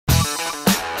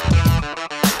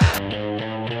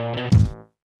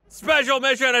Special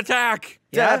mission attack.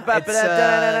 Yeah,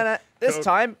 this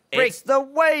time, it's the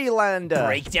Wastelander.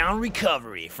 Breakdown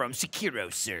recovery from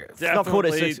Sekiro serve. It's not called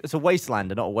it's a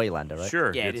Wastelander, not a Waylander, right?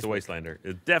 Sure, Yeah, it's a Wastelander.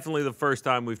 It's definitely the first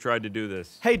time we've tried to do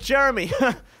this. Hey, Jeremy,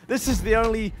 this is the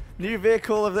only new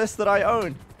vehicle of this that I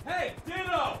own. Hey,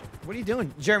 Dino! What are you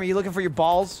doing? Jeremy, you looking for your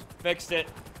balls? Fixed it.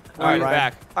 All right,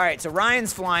 back. All right, so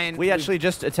Ryan's flying. We actually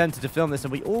just attempted to film this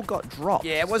and we all got dropped.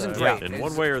 Yeah, it wasn't so- great. In It's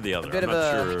one way or the other. bit I'm of not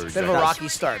a sure. bit exactly. of a rocky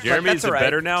start. Jeremy, but is that's it all right.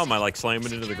 better now? Am I like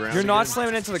slamming into the ground? You're not again?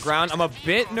 slamming into the ground. I'm a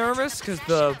bit nervous because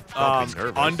the Don't be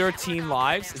nervous. under team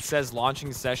lives, it says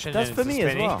launching session. That's and for it's me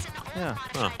as spinning. well.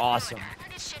 Yeah. Awesome.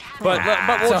 But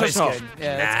we'll It's just always hope. good.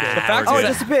 Yeah, that's good. The fact Oh, is it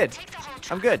that- disappeared.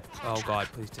 I'm good. Oh God,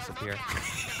 please disappear.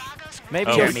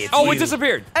 Maybe. Oh, Jeremy, it's Oh, you. it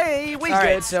disappeared. Hey, we All good.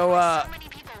 right, so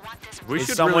We Is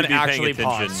should someone really be paying actually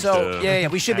attention paused? so to... yeah,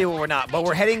 we should be, but we're not. But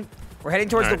we're heading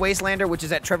towards All the right. Wastelander, which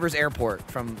is at Trevor's airport.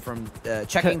 From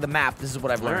checking the map, this is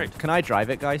what I've All learned. right. Can I drive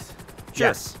it, guys? Sure.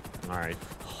 Yes. All right.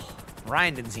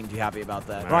 Ryan didn't seem too happy about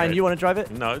that. All Ryan, right. you want to drive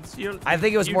it? No, it's you. I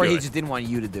think it was you more do he it. just didn't want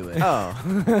you to do it.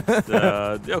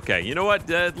 Oh. Okay, you know what?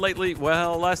 Lately,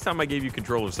 well, last time I gave you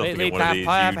control of something Lately, in one of these,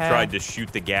 pap, you pap. tried to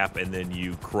shoot the gap and then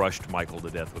you crushed Michael to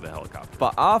death with a helicopter.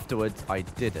 But afterwards, I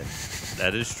didn't.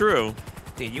 That is true.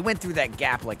 Dude, you went through that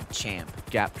gap like a champ.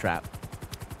 Gap trap.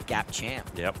 Gap champ.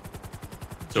 Yep.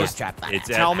 So Gap it's, trap. it's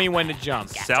Tell at me when to jump.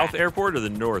 South Airport or the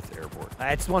North Airport?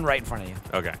 It's the one right in front of you.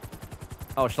 Okay.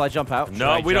 Oh, shall I jump out? No,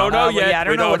 I we don't jump? know Well, yet. yeah, I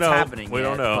don't we know don't what's know. happening We yet,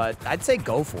 don't know. but I'd say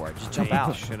go for it. Just jump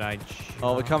out. Should I?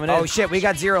 Oh, we're coming in. Oh shit, we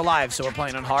got 0 lives, so we're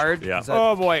playing on hard. Yeah. Is that-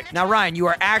 Oh boy. Now Ryan, you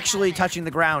are actually touching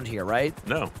the ground here, right?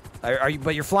 No. Are you?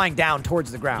 But you're flying down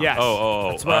towards the ground. Yes.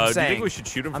 Oh. That's what I'm Do you saying. think we should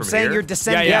shoot him I'm from saying here? you're Yeah,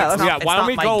 descending. yeah. It's not, Why don't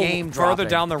we my go game further dropping.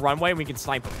 down the runway and we can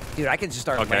snipe him? Dude, I can just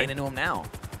start Okay. laying into him now.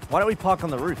 Why don't we park on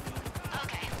the roof?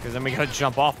 Because then we gotta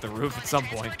jump off the roof at some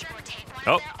point.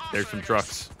 Oh, there's some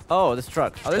trucks. Oh, this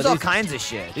truck. Oh, there's So all these- kinds of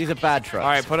shit. These are bad trucks. All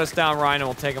right, put us down, Ryan, and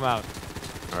we'll take him out.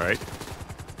 All right.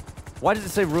 Why does it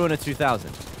say Ruiner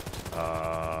 2000?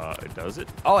 Does it?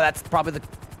 Oh, that's probably the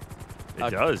It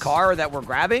does. car that we're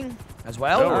grabbing as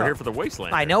well. No, we're here for the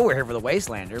Wasteland. I know we're here for the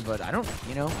Wastelander, but I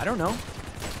don't know.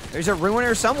 There's a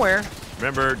ruiner somewhere.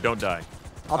 Remember, don't die.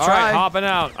 I'll All try. right, hopping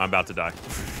out. I'm about to die.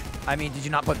 I mean, did you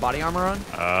not put body armor on?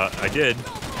 I did.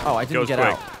 Oh, I didn't Goes get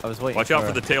quick. out. I was waiting. Watch out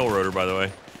for the tail rotor, by the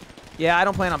way. Yeah, I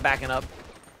don't plan on backing up.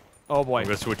 Oh boy. I'm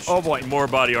gonna switch. Oh, boy. More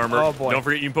body armor. Oh, boy. Don't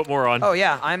forget you can put more on. Oh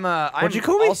yeah, I'm What'd you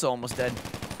call me? also almost dead.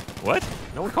 What?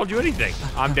 No one called you anything.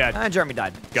 I'm dead. Jeremy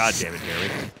died. God damn it,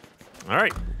 Jeremy. All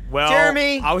right. Well,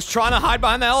 Jeremy! I was trying to hide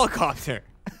behind the helicopter.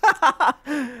 All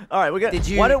right, we're gonna. Did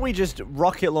you- Why don't we just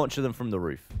rocket launcher them from the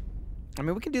roof? I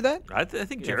mean, we can do that. I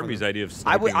think Jeremy's idea of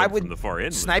I sniping would. them from the far end.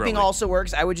 was Sniping probably- also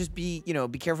works. I would just be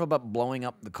careful about blowing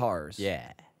up the cars.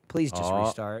 Yeah. Please just Oh.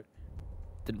 restart.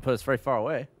 Didn't put us very far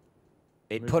away.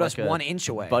 It Moved put like us a 1 inch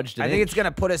away. budged an I think inch. it's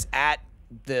gonna put us at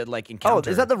the Oh, encounter.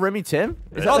 is that the Remy Tim?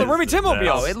 Is Oh, that the Remy Timmobile.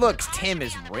 Oh, it looks Tim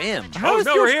is rim. Oh, is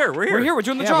no, yours- we're here. We're here. We're here. We're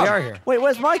doing the Yeah, job. we are here. Wait,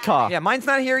 where's my car? Yeah, mine's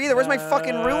not here either. Where's my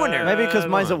fucking ruiner? Maybe because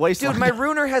mine's a wasteland. Dude, my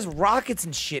ruiner has rockets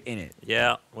and shit in it.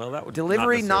 Yeah. Well, that would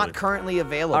Delivery not necessarily- currently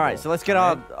available. All right, so let's get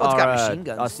our Oh, it's got our, machine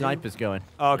guns, our too. snipers going.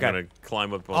 Oh, I'm okay. gonna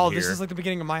climb up on Oh, here. this is like the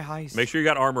beginning of my heist. Make sure you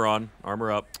got armor on.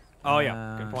 Armor up. Oh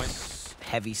yeah. Good point.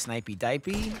 Heavy snipey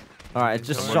dipey. All right, I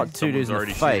just Someone- shot 2 dudes in the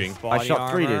already face. shooting. I Body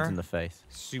shot 3 dudes armor. in the face.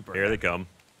 Super. Here they come.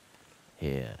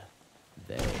 Here.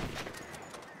 They.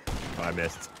 Oh, I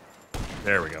missed.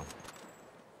 There we go.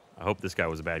 I hope this guy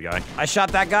was a bad guy. I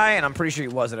shot that guy, and I'm pretty sure he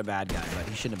wasn't a bad guy, but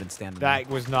he shouldn't have been standing That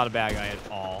was not a bad guy at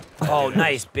all. there. Oh,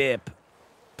 nice bip.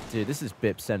 Dude, this is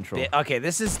BIP Central. Okay,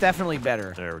 this is definitely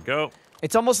better. There we go.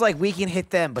 It's almost like we can hit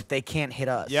them, but they can't hit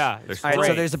us. Yeah. There's All right, so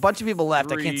great. there's a bunch of people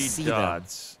left. I 3 can't see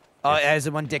dots. them. Oh, there's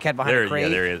the one dickhead behind There, the crate. yeah,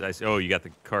 there he is. I see, oh, you got the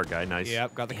car guy. Nice.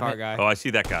 Yep. Got the Damn car it. guy. Oh, I see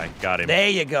that guy. Got him. There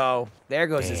you go. There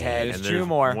goes his head. There's And 2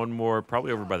 more. One more,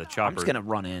 probably over by the chopper. I'm just gonna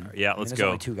run in. Yeah, I mean, let's there's go.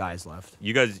 only 2 guys left.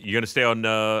 You guys, you gonna stay on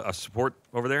a support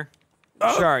over there?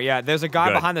 Sure. Yeah. There's a guy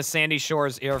Good. behind the Sandy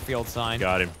Shores airfield sign.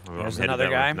 Got him. I'm There's headed another that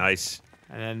way. guy. Nice.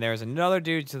 And then there's another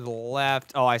dude to the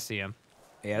left. Oh, I see him.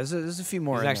 Yeah, there's a few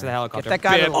more. He's in next to there. the helicopter. Get that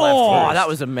guy to Bip. the left. Oh, first. that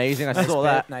was amazing. I nice saw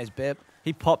bip, that. Nice bip.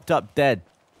 He popped up dead.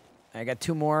 I got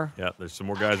 2 more. Yeah, there's some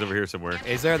more guys over here somewhere.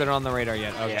 Is there? They're not on the radar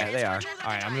yet. Okay. Yeah, they are. All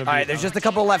right. I'm gonna. All right, there's just a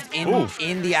couple left in Ooh.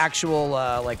 in the actual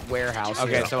like warehouse.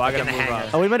 Okay, here. so I Like gotta in the move hangar.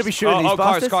 up. Are we meant to be shooting these Oh,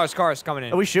 cars, bastards? cars coming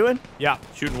in. Are we shooting? Yeah.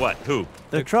 Shooting what? Who?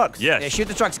 The trucks. Yes. Yeah, shoot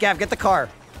the trucks, Gav. Get the car.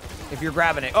 If you're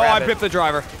grabbing it. Oh, grab I it. bipped the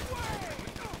driver.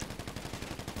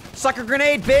 Sucker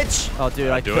grenade, bitch. Oh, dude,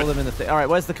 I do killed it. him in the thing. All right,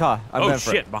 where's the car? I'm Oh going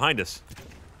for shit! it. Behind us.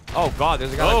 Oh God,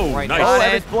 there's a guy Oh, right nice. there. Oh, Go and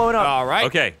ahead. it's blowing up. All right.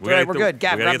 Okay, All right, we're good.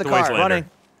 Gav, we gotta grab get the car. Wastelander. Running.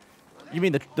 You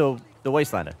mean the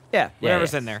Wastelander? Yeah.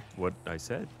 Whatever's in there. What I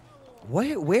said.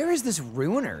 Where is this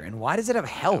ruiner, and why does it have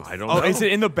health? I don't know. Oh, is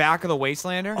it in the back of the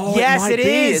Wastelander? Oh, yes, might it be.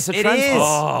 is. It's a It transport. is.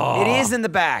 Oh. It is in the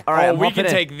back. All right, Oh, I'm we hopping can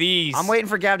in. take these. I'm waiting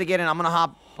for Gav to get in. I'm gonna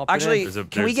hop. in. Actually, can we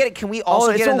there's- get it? Can we also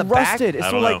it's get in all the rusted. back? It's I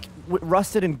all don't like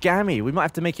rusted and gammy. We might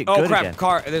have to make it Oh good crap! again.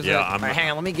 Car. There's Yeah, a, I'm All right, hang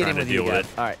on. Let me get in trying with to you deal with guys.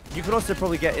 it. All right, you can also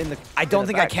probably get in the. I don't in the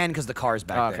think I back. can because the car's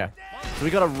back Oh, okay. there. So we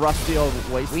got a rusty old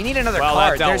waste. We need another Well,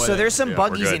 car. that dealt with So it. there's some Yeah, we're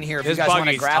buggies good. in here if There's you guys want to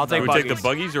buggies. grab I'll them. take Do we take the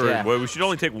buggies, or Yeah. well, we should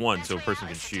only take one so a person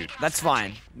can shoot. That's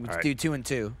fine. We All right. do 2 and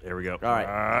 2. There we go. All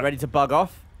right, ready to bug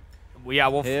off? yeah,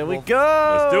 we'll. Here we we'll-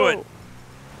 go. Let's do it.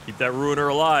 Keep that ruiner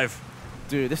alive.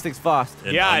 Dude, this thing's fast.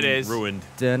 And Yeah, it is. Ruined.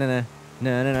 Da-na-na,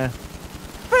 na-na-na.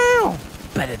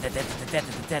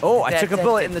 Oh, I took a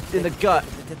bullet in the gut.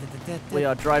 We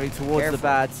are driving towards Careful. the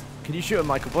bads. Can you shoot him,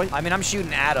 Michael boy? I mean, I'm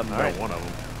shooting at them. Got one of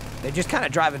them. They're just kind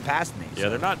of driving past me. Yeah,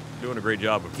 they're not doing a great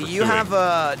job of Do pursuing. you have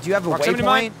a Proximity waypoint?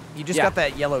 mine? You just Yeah. got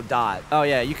that yellow dot. Oh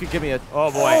yeah, you could give me a.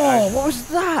 Oh boy. Oh, what was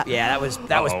that? Yeah, that was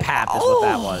Uh-oh. Pap is what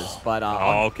that was. But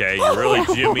Oh, okay. You're really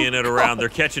jimmying it around. They're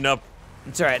catching up.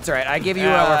 it's all right. It's all right. I give you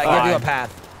Yeah, we're I give you a fine.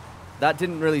 path. That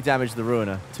didn't really damage the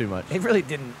ruiner too much. It really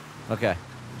didn't. Okay,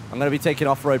 I'm gonna be taking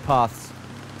off-road paths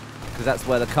because that's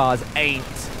where the cars ain't.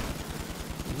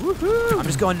 Woohoo! I'm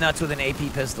just going nuts with an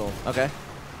AP pistol. Okay,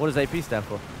 what does AP stand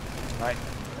for? Right.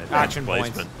 Action points.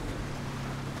 Placement.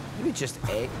 Maybe just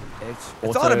A.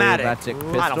 It's automatic. Automatic I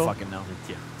don't pistol? fucking know.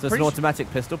 Yeah. So it's an Pretty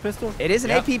automatic pistol? It is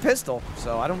an Yeah. AP pistol,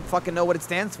 so I don't fucking know what it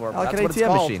stands for. But Like that's an what it's ATM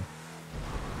called. machine.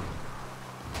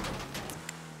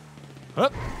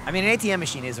 Hup. I mean, an ATM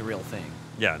machine is a real thing.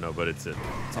 Yeah, no, but it's an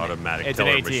automatic it's an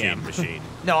teller ATM. machine.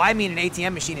 No, I mean an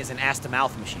ATM machine is an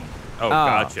ass-to-mouth machine. Oh,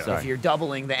 gotcha. So if you're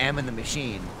doubling the M in the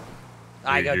machine,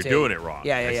 You're doing it wrong.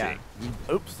 Yeah, I yeah. see.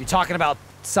 Oops. You're talking about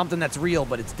something that's real,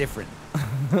 but it's different.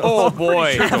 Oh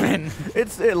boy. Gavin.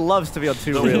 It loves to be on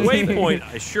two The wheels.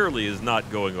 waypoint surely is not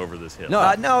going over this hill.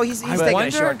 No. No, he's I taking a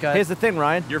wonder- shortcut. Here's the thing,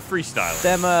 Ryan. You're freestyling.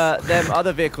 Them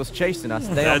other vehicles chasing us.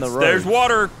 They on the road. There's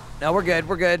water. No, we're good.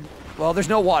 We're good. Well, there's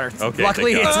no water. Okay,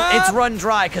 Luckily, thank God. it's run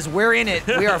dry because we're in it.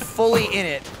 We are fully in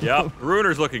it. Yep.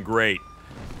 Ruiner's looking great.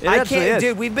 It I actually can't, is.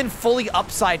 dude. We've been fully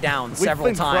upside down several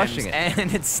been times, crushing it.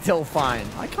 and it's still fine.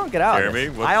 I can't get out. of Jeremy,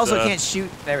 this. what's, I also can't shoot.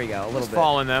 There we go. A little Just bit.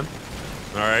 following them.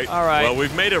 All right. All right. Well,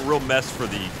 we've made a real mess for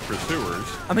the pursuers.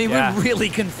 I mean, Yeah. we really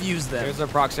confused them. There's a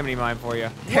proximity mine for you.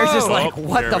 They're just Whoa. like, Oh,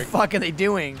 what the Jeremy. fuck are they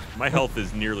doing? My health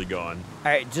is nearly gone.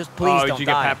 All right, just please Oh, don't did you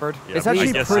die. get peppered? Yeah, It's I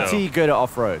actually guess pretty so. good at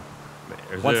off-road.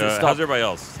 Once it stops- How's everybody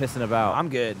else? Pissing about. I'm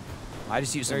good. I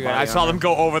just used some. There you go. body I saw armor. them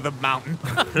go over the mountain.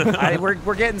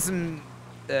 We're getting some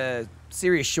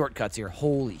serious shortcuts here.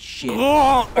 Holy shit!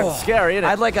 It's scary, isn't it?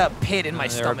 I had like a pit in my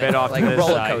They're a stomach, bit off like to a this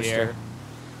roller side coaster. here.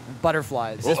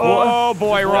 Butterflies. Oh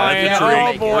boy, Ryan. That's a tree.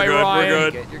 Oh boy, we're good. Ryan. We're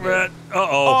You're good. good. Uh-oh.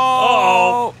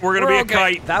 Oh, Uh-oh. We're going to be we're a okay.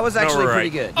 kite. That was No, actually we're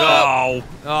pretty right. good. No.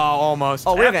 Oh, almost.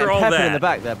 Oh, we're After getting all peppered in that- the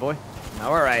back there, boy.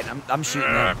 All right, I'm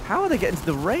shooting them. How are they getting to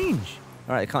the range?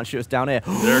 All right, they can't shoot us down here.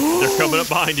 They're coming up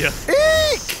behind you.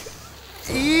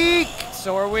 Eek!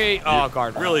 So are we. Oh,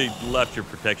 guard. Really left your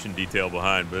protection detail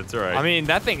behind, but it's all right. I mean,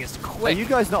 that thing is Are quick. you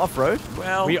guys not off-road?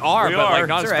 well, We are, but like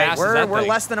not It's as all right. fast as that We're thing.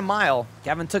 less than a mile.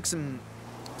 Gavin took some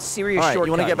serious All right, shortcuts.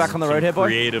 you want to get back on the Some road here, boy?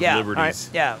 creative Yeah, liberties.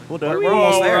 Yeah, We'll do it. We're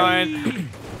almost Whoa, there. Ryan.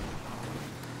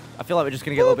 I feel like we're just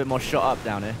going to get a little bit more shot up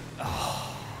down here.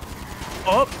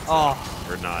 Oh,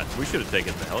 Or not. We should have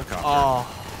taken the helicopter.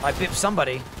 oh. I bipped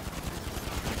somebody.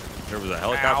 There was a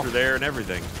helicopter Ow. there and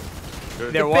everything.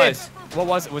 There was. What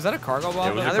was it? Was that a cargo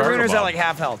bomb? It was Now a the cargo ruiner's at bomb. like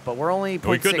half health, but we're only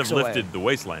We 0.6 couldn't have away. lifted the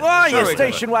wasteland. Oh, Sure you we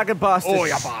station wagon bastards. Oh,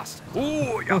 you bastard.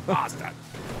 Oh, you bastard.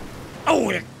 Oh,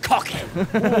 you cocky.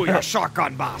 Oh, you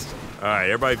shotgun bastard. All right,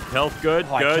 everybody, health good,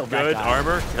 Oh, I good, killed that good. guy.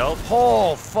 Armor, health.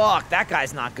 Oh fuck, that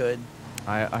guy's not good.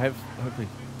 I have, hopefully,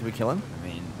 did we kill him? I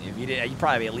mean, if you did, you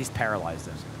probably at least paralyzed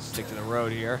him. Stick to the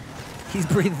road here. He's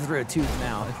breathing through a tooth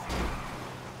now.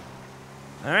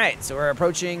 All right, so we're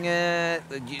approaching,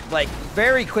 like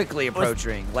very quickly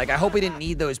approaching. Like I hope we didn't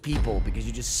need those people because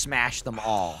you just smashed them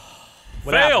all.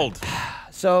 What Failed.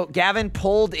 So Gavin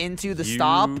pulled into the You-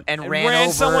 stop and ran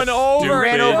over someone over. You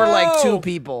ran Stupid. over like No. 2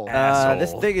 people. This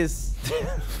Asshole. thing is,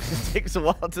 it takes a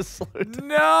while to slow down.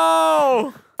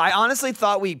 No. I honestly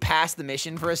thought we passed the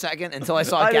mission for a second until I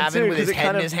saw I did Gavin too, with 'cause his it head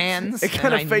kind in of- his hands. It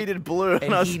kind and of faded blue,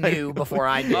 And I was he like, knew before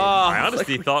I did. I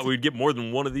honestly thought we'd get more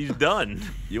than one of these done.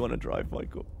 You want to drive,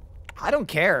 Michael? I don't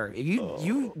care.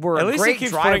 You were At a least great he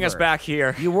keeps driver. putting us back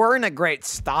here. You weren't a great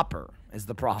stopper, is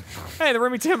the problem. Hey, the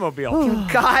Remy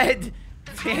Timmobile. God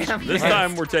damn This it.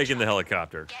 time we're taking the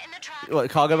helicopter. What,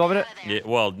 cargo bombing it? Yeah,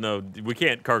 well, no, we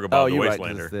can't cargo bomb the you're right. 'cause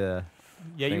Wastelander it's the,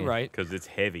 Yeah, you're right. because it's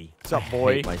heavy. What's up, I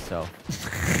boy? hate myself.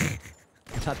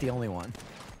 Not the only one.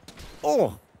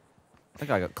 Oh,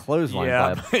 think I got clotheslined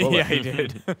Yeah, by a bullet. yeah, he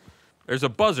did. There's a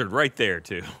buzzard right there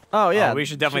too. Oh, yeah. We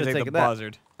should definitely should've take the taken that.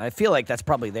 buzzard. I feel like that's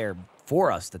probably there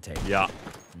for us to take. Yeah,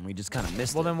 And we just kind of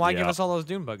missed Well, it. then why give Yeah. us all those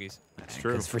dune buggies? it's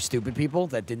true. It's for stupid people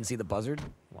that didn't see the buzzard.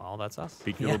 Well, that's us.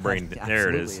 Peek your little brain. There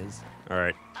it is. absolutely All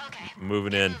right,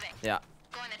 moving in. Yeah.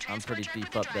 I'm pretty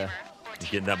deep up there.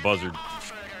 Getting that buzzard.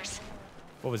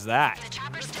 What was that?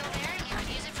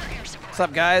 What's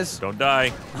up, guys? Don't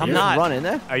die. I'm You not. run in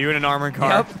there. Are you in an armored car?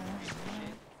 Yep.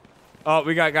 Oh,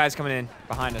 we got guys coming in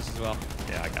behind us as well.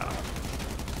 Yeah, I got him.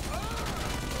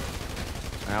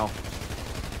 Ow.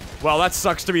 Well, that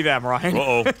sucks to be them, Ryan.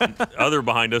 Uh-oh. Other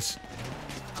behind us.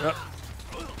 Why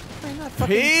not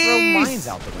fucking throw mines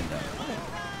out the window?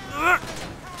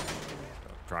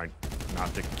 Trying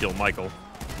not to kill Michael.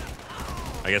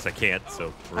 I guess I can't,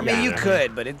 so... we're I mean, good you there.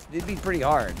 could, but it'd be pretty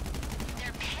hard.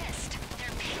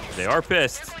 They are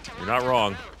pissed. You're not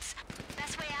wrong.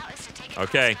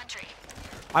 Okay.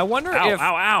 I wonder Ow, if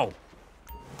ow, ow!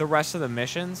 the rest of the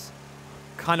missions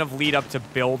kind of lead up to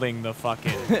building the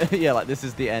fucking... Yeah, like this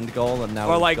is the end goal, and now.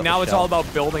 or we've like got now the it's shell. all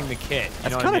about building the kit. You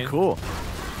That's know kind what I of mean? cool.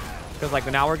 Because like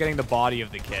now we're getting the body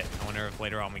of the kit. I wonder if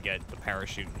later on we get the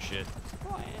parachute and shit.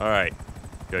 All right.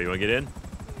 Go, you want to get in?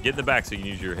 Get in the back so you can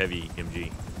use your heavy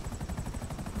MG.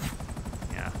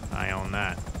 Yeah, I own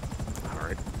that. All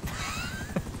right.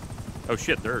 Oh,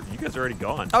 shit. You guys are already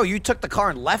gone. Oh, you took the car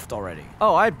and left already.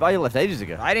 Oh, I left ages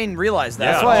ago. I didn't realize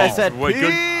that. That's why I oh, said wait,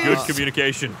 good peace.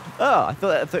 communication. Oh, I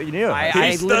thought you knew.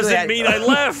 Peace literally doesn't mean I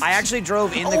left. I actually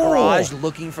drove in the garage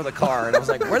looking for the car, and I was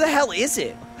like, "Where the hell is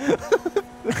it?"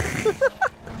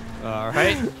 All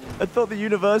right. I thought the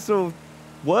universal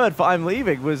word for "I'm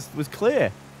leaving" was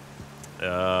clear.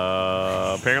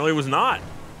 Apparently it was not.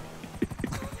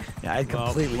 Yeah, I Well,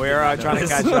 completely. we're did not trying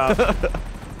to notice. catch up.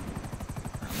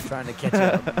 Trying to catch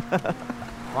up.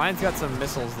 Ryan's got some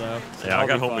missiles though. so Yeah, I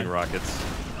got that'll be homing fun. rockets.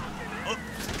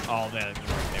 Oh, that's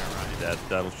right there, Ryan.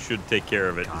 That should take care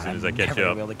of it as soon as I catch Never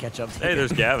up. Be able to catch up. Hey,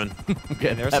 there's Gavin.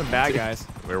 Yeah, there's some bad guys.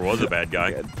 There was a bad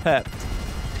guy. Getting pepped.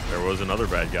 There was another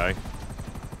bad guy.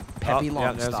 Peppy Oh,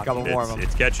 yeah, there's a Longstock. couple more of them.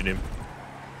 It's catching him.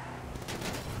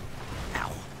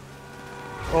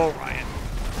 Oh, Ryan.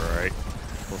 All right.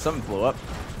 Well, something blew up.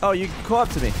 Oh, you caught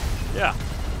up to me. Yeah.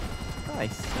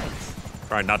 Nice.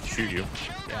 Trying not to shoot you.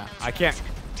 Yeah, I can't.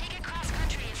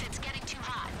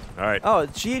 All right. Oh,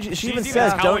 she even even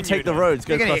says telling don't you take the to. roads.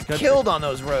 Go You're gonna cross get country. killed on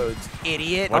those roads,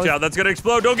 idiot. Watch out. That's going to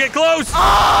explode. Don't get close.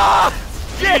 Ah!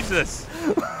 Jesus.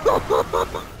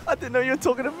 I didn't know you were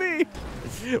talking to me.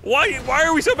 Why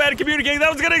are we so bad at communicating? That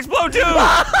one's going to explode too.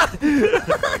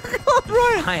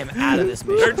 I am out of this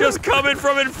mission. They're just coming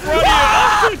from in front of you.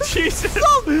 Oh, Jesus.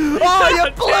 Oh,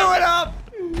 you blew it up.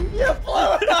 You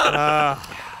blew it up.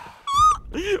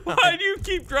 Why do you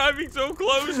keep driving so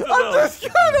close to I'm them? just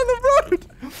going on the road.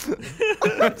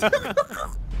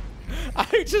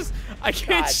 I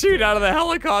can't shoot out of the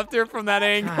helicopter from that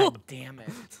angle. God damn it.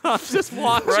 I'm just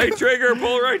watching. Right trigger.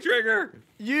 Pull right trigger.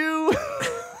 You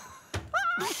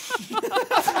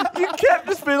kept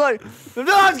just being like, no,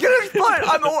 it's gonna explode.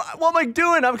 What am I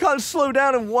doing? I can't slow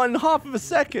down in 1/2 of a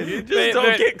second. Just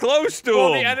don't get close to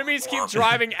Well, them. the enemies keep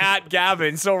driving at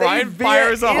Gavin, so They Ryan veer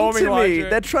fires a into homing me. launcher.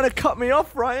 They're trying to cut me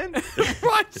off, Ryan.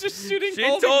 Ryan's just shooting. She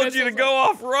homing told you to missiles go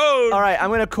off road. All right,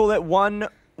 I'm gonna call it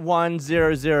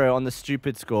 1-1-0-0 on the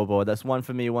stupid scoreboard. That's 1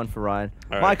 for me, 1 for Ryan.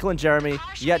 All right. Michael and Jeremy,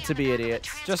 yet to be idiots.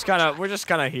 We're just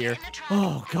kind of here.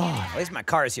 Oh God. At least my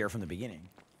car is here from the beginning.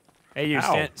 Hey, you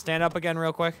Ow. stand up again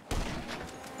real quick.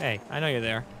 Hey, I know you're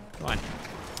there. Come on.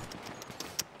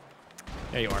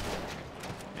 There you are.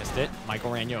 Missed it.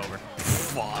 Michael ran you over.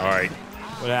 All right.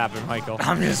 What happened, Michael?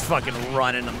 I'm just fucking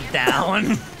running them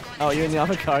down. Oh, you in the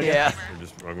other car? Yeah.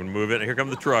 I'm gonna move it. Here come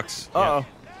the trucks. Uh oh.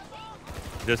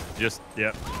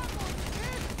 Yep.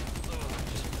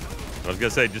 I was gonna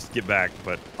say just get back,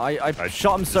 but I I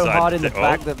shot him so decided hard in the to-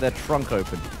 back oh. that their trunk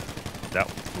opened. that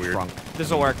was weird. Trunk.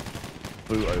 This'll work.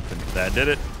 Boot opened. That did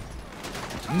it.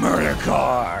 Murder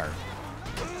car.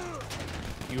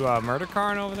 You murder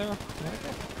carring over there?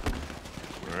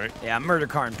 All right. Yeah, I'm murder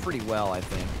carring pretty well, I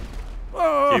think.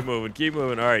 Keep moving. Keep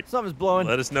moving. All right. Something's blowing.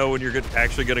 Let us know when you're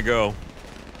actually gonna go.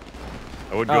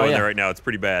 I wouldn't go Oh, in yeah. there right now. It's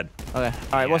pretty bad. Okay.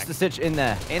 All right. What's the stitch in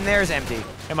there? In there's empty.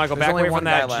 Hey, Michael, There's back only away one from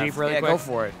guy that left. Jeep really yeah, quick. go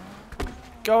for it.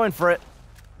 Going for it.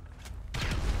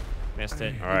 Missed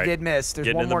it. All right. You did miss. There's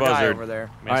Getting one in the more guy buzzard. over there.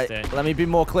 All Missed right. it. Let me be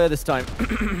more clear this time.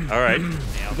 All right. You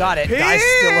got it. Guy's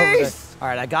still over there. Peace! All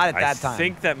right, I got it I that time.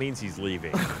 think that means he's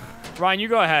leaving. Ryan, you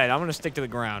go ahead. I'm gonna stick to the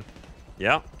ground.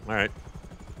 Yeah. All right.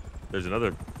 There's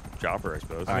another chopper, I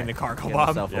suppose. I mean, the car go Get Bob.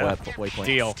 myself Yeah. a waypoint.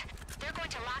 Deal. They're going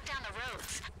to lock down the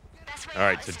roads. Best All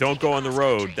right, so don't go on the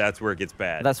road. That's where it gets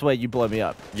bad. That's where you blow me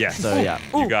up. Yes. So yeah.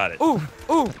 You got it. Ooh.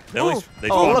 They only, Ooh. they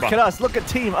Oh, spawn look behind- at us. Look at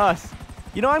Team Us.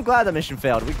 You know, I'm glad that mission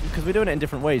failed because we're doing it in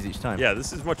different ways each time. Yeah,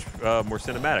 this is much more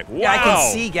cinematic. Wow. Yeah, I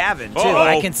can see Gavin, too. Uh-oh.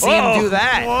 I can see him do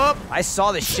that. Whoop. I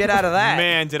saw the shit out of that.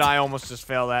 Man, did I almost just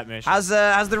fail that mission. How's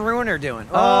the Ruiner doing?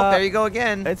 Oh, there you go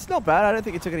again. It's not bad. I don't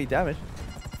think it took any damage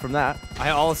from that. I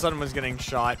all of a sudden was getting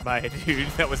shot by a dude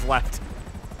that was left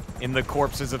in the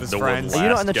corpses of his The friends. Are you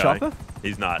not in the last guy. chopper?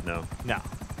 He's not, no. No.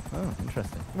 Oh,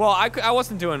 interesting. Well, I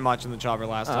wasn't doing much in the chopper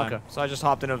last time, okay. so I just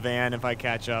hopped in a van if I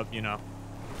catch up, you know.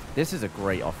 This is a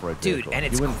great off-road Dude, vehicle. and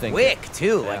it's You wouldn't think quick, it.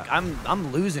 too. Yeah. Like,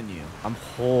 I'm losing you. I'm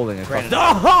hauling across. Granted.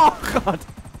 Oh, God.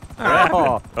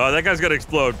 Oh. Oh, that guy's gonna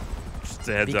explode. Just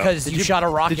a heads Because Did you shot a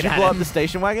rocket Did you at blow him. up the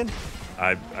station wagon?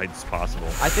 up. It's possible.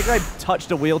 I think I touched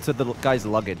a wheel to the guy's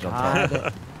luggage on top.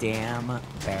 God damn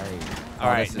Barry. All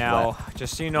right, this is now, wet.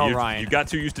 just so you know, Ryan. You got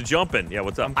too used to jumping. Yeah,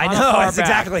 what's up? I kinda know, far that's back.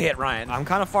 exactly it, Ryan. I'm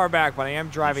kind of far back, but I am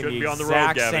driving should the be on the road,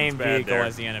 exact Gavin. same It's bad vehicle there.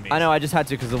 as the enemy. I know, I just had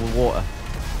to because of the water.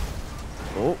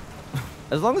 Oh.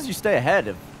 As long as you stay ahead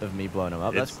of me blowing them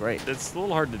up, that's great. It's a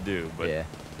little hard to do, but Yeah.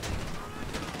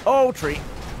 Oh, tree.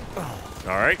 all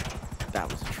right, That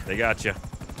was a tree. they got you.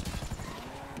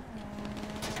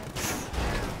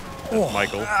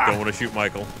 Michael, don't want to shoot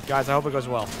Michael. Guys, I hope it goes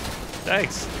well.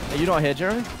 Thanks. Are you not here,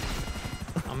 Jeremy?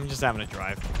 I'm just having a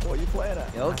drive. What are you playing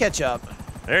at? It'll catch up.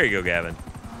 There you go, Gavin.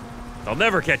 I'll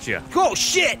never catch you. Oh,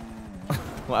 shit!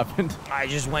 What happened? I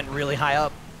just went really high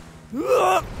up.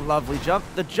 Lovely jump.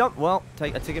 The jump, well, I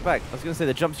take it back. I was going to say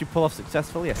the jumps you pull off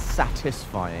successfully are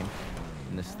satisfying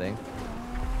in this thing.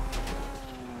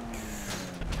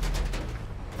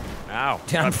 Ow.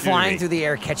 Dude, I'm Stop flying shooting through the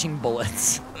air catching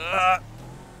bullets.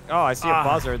 Oh, I see a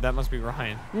buzzard. That must be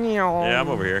Ryan. me. Yeah, I'm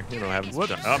over here. You know, having some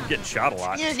time. I'm getting shot a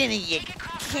lot. You're gonna get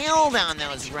killed on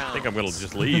those rounds. I think I'm gonna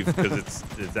just leave because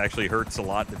it actually hurts a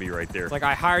lot to be right there. It's like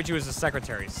I hired you as a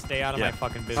secretary. Stay out of Yeah. my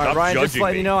fucking business. All right, Stop Ryan, just judging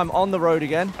letting me. you know I'm on the road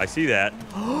again. I see that.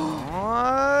 Everything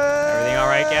all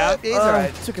right, Gav? It's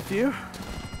alright. Took a few.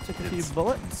 Took a few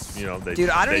bullets. You know, they, Dude,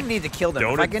 I don't they even need to kill them.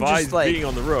 Don't If I can advise just like, being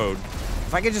on the road.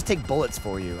 if I can just take bullets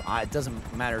for you, it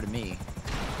doesn't matter to me.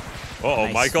 Uh-oh,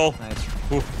 Nice. Michael. Nice.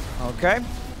 Ooh, Okay,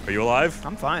 are you alive?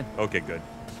 I'm fine. Okay, good.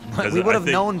 'Cause We would I have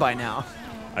think- known by now.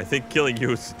 I think killing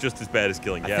you is just as bad as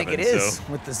killing I Gavin. think it is So.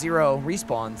 with the 0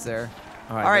 respawns there.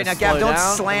 All All right, now let's Gav, slow don't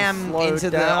down. slam Slow into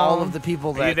all down. of the people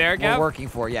Are that you there, we're Gav? working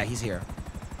for. Yeah, he's here.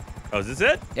 Oh, is this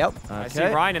it? Yep. I see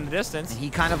Okay. Ryan in the distance. And he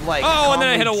kind of like. Oh, and then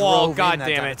I hit a calmly wall. drove God in that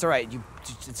damn time. it. It's all right.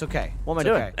 It's okay. What am I It's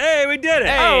doing? okay. Hey, we did it.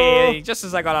 Hey, just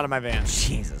as I got out of my van.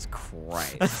 Jesus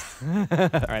Christ. All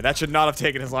right, that should not have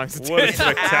taken as long as it What a did.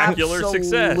 spectacular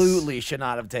success. Absolutely should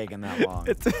not have taken that long.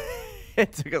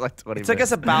 It took us like 20 It took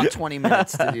us minutes. about 20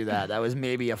 minutes to do that. That was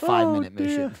maybe a 5-minute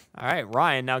mission. All right,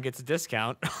 Ryan now gets a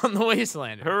discount on the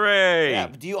Wastelander. Hooray. Yeah,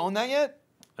 but do you own that yet?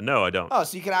 No, I don't. Oh,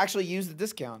 so you can actually use the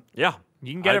discount. Yeah.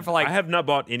 You can get it for like I have not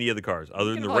bought any of the cars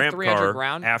other than get the it for like ramp 300 car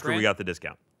grand- after we grand? got the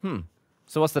discount.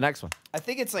 So what's the next one? I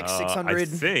think it's like I 600.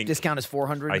 think- Discount is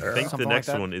 400. I or think the something next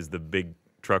like that. one is the big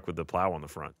truck with the plow on the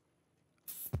front.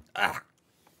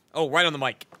 oh, right on the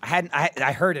mic.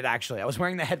 I heard it actually. I was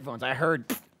wearing the headphones. I heard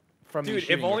from you Dude, if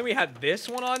shooting only it. we had this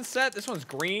one on set. This one's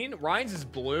green. Ryan's is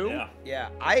blue. Yeah,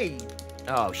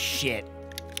 Oh shit!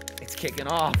 It's kicking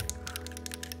off.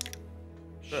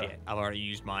 Shit, I've already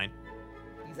used mine.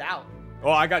 He's out. Oh,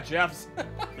 I got Jeff's.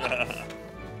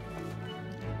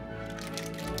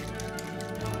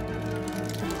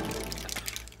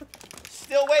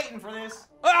 Still waiting for this.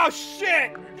 Oh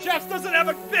shit! Jeff's doesn't have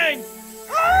a thing.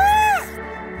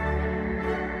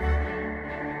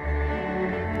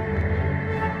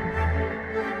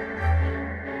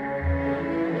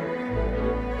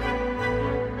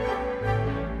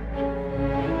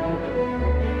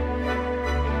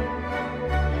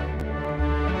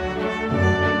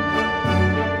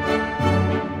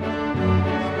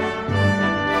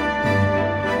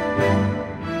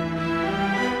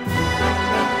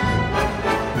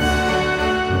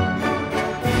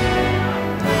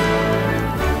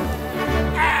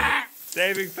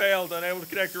 Saving failed, unable to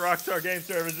connect to Rockstar Game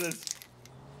Services.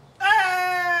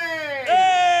 Hey!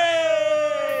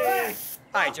 Hey!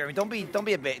 All right, Jeremy. Don't be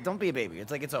a baby.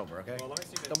 It's like it's over, okay?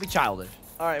 Don't be childish.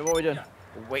 All right, what are we doing?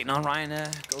 We're waiting on Ryan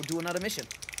to go do another mission.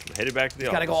 I'm headed back to the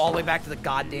office. Gotta go all the way back to the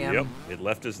goddamn. Yep, it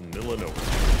left us in the middle of nowhere.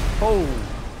 Oh,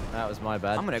 that was my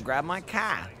bad. I'm gonna grab my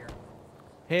car.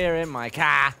 Here in my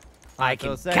car. I can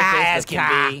feel safe car as as the can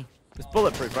car. be. It's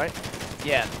bulletproof, right?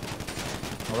 Yeah.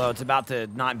 Although it's about to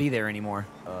not be there anymore.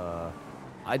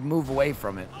 I'd move away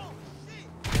from it.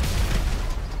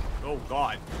 Oh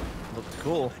god. Looks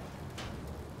cool.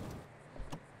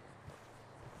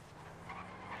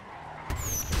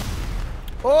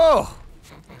 Oh!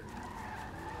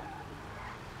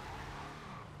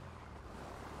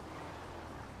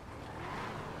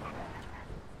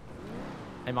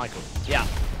 Hey, Michael. Yeah.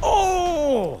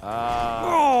 Oh!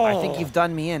 I think you've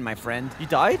done me in, my friend. You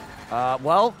died?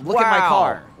 Well, look at my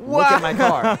car. Look at my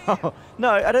car. No,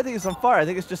 I don't think it's on fire. I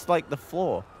think it's just like the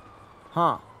floor.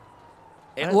 Huh.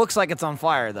 It looks like it's on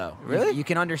fire, though. Really? You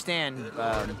can understand.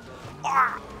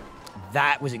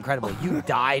 That was incredible. You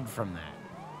died from that.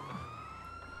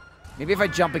 Maybe if I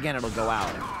jump again, it'll go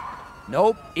out.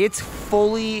 Nope. It's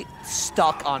fully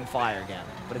stuck on fire, Gavin,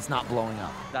 but it's not blowing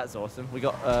up. That's awesome. We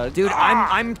got, Dude,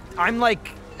 I'm like,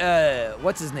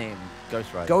 what's his name?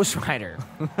 Ghost Rider. Ghost Rider.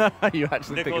 You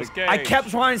actually Nicholas think Cage. I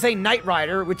kept wanting to say Knight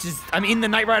Rider, which is, I'm in the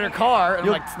Knight Rider car, and I'm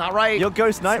You're- like, it's not right. you're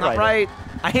Ghost Knight It's not Rider. right.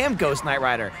 I am Ghost Knight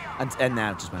Rider. And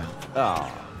now it just went.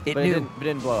 Oh. It but knew. it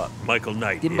didn't blow up. Michael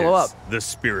Knight Didn't is blow up. the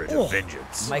spirit Oh. of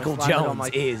vengeance. Michael Landed on Jones my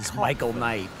is cock. Michael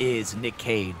Knight, is Nick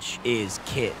Cage, is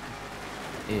Kit.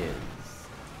 Is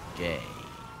gay.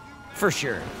 For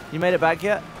sure. You made it back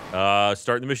yet?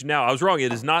 Starting the mission now. I was wrong.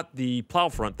 It is not the plow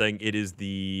front thing. It is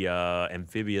the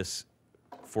amphibious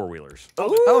four-wheelers.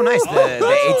 Oh, nice.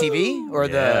 The ATV or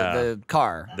Yeah. the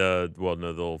car? The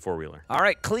little four-wheeler. All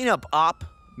right, cleanup op.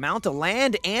 Mount a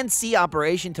land and sea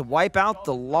operation to wipe out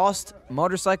the Lost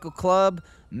Motorcycle Club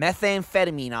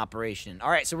methamphetamine operation. All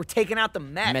right, so we're taking out the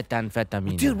meth.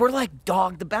 Methamphetamine. Dude, we're like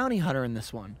Dog the Bounty Hunter in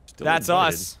this one. Still That's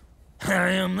invited. us. I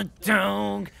am the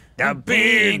dog, The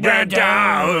big bad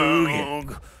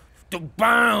dog. the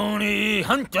bounty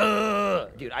hunter.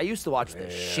 Dude, I used to watch the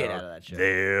shit out of that show.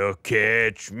 They'll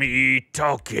catch me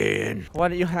talking. Why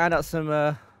don't you hand out some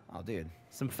Oh, dude.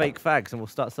 some fake fags and we'll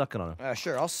start sucking on them?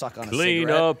 Sure, I'll suck on a Clean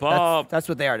cigarette. up, up. That's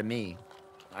what they are to me.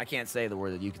 I can't say the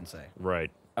word that you can say. Right.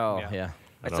 Oh, Yeah. yeah.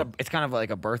 It's kind of like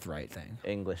a birthright thing.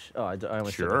 English. Oh, I only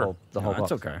said Sure. the whole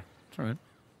That's box. okay. It's all right.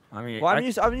 I mean, Well,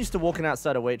 I'm used to walking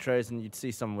outside of Waitrose and you'd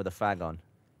see someone with a fag on.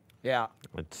 yeah.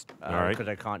 It's, all right. Because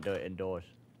I can't do it indoors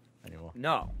anymore.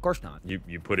 No, of course not. You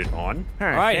put it on? All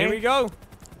right, here we go.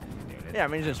 Yeah, I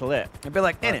mean, it's just lit. I'd be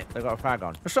like, in it. They got a fag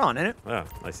on. There's on in it. Oh,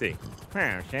 I see.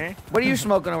 See? What are you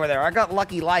smoking over there? I got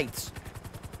Lucky Lights.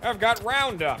 I've got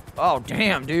Roundup. Oh,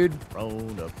 damn, dude.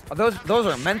 Rolled up. Oh, those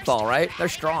are menthol, right? They're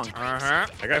strong. Uh-huh.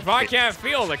 I got If I ki- can't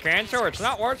feel the cancer, it's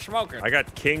not worth smoking. I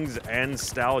got Kings and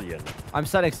Stallion. I'm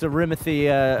sat next to Rimothy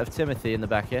of Timothy in the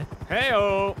back here.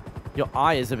 Hey-oh. Your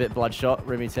eye is a bit bloodshot,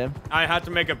 Rimmy Tim. I had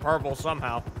to make it purple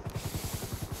somehow.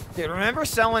 Dude, remember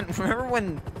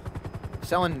when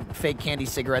selling fake candy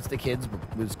cigarettes to kids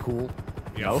was cool?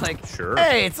 Yeah. It's like, Sure.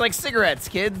 hey, it's like cigarettes,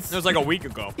 kids. It was like a week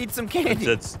ago. Eat some candy.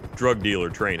 That's drug dealer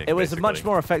training. It was basically. much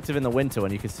more effective in the winter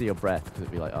when you could see your breath because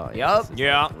it'd be like, oh, Yup. this is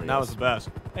Yeah, really that was the best.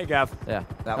 Hey, Gav. Yeah.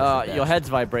 That was the Your best. head's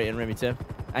vibrating, Rimmy Tim.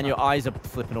 And your eyes are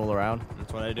flipping all around.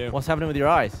 That's what I do. What's happening with your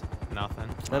eyes? Nothing.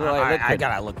 They look like I liquid.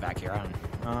 gotta look back here.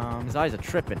 His eyes are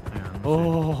tripping. Yeah,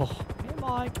 Oh. Hey,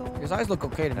 Michael. his eyes look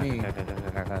okay to me.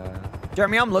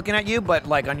 Jeremy, I'm looking at you, but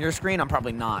like on your screen, I'm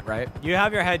probably not, right? You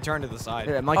have your head turned to the side.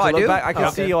 Yeah, Michael, Oh, I look do? back. I can Oh,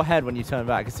 see okay. your head when you turn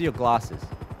back. I can see your glasses.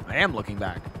 I am looking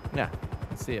back. Yeah. I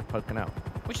can see it poking out.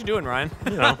 What you doing, Ryan?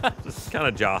 You know, just kind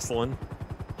of jostling.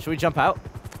 Should we jump out?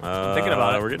 thinking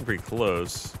about it. We're getting pretty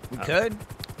close. We could.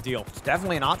 Deal. It's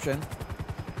definitely an option.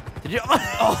 Did you?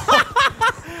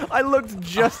 I looked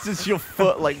just as your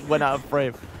foot like went out of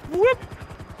frame. Whoop.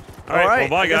 All right, well,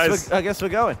 bye, I guess guys. I guess we're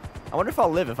going. I wonder if I'll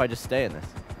live if I just stay in this.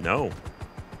 No.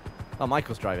 Oh,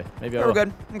 Michael's driving. Maybe I We're will.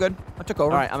 good. I'm good. I took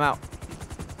over. All right, I'm out.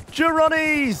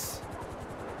 Geronnies!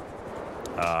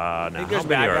 Now, Think how there's many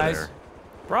bad are guys? there?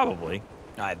 Probably.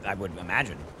 I would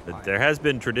imagine. But there has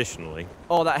been traditionally.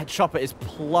 Oh, that chopper is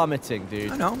plummeting,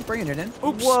 dude. I know. I'm bringing it in.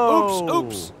 Oops, Whoa.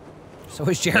 oops, oops. So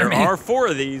is There Jeremy. are 4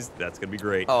 of these. That's going to be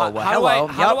great. Oh, well, how hello.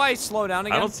 do I slow down I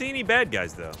again? don't see any bad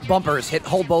guys, though. Bumpers.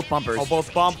 Hold both bumpers. Oh,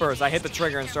 both bumpers. I hit the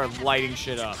trigger and started lighting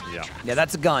shit up. Yeah. Yeah,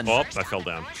 that's a gun. Oh, I fell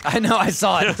down. I know. I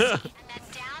saw it.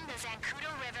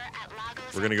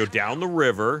 We're going to go down the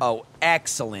river. Oh,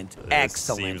 excellent. This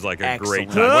Excellent. Seems like a excellent.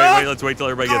 great time. Wait, let's wait till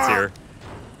everybody gets here.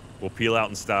 We'll peel out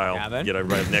in style. Gavin? Get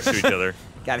everybody next to each other.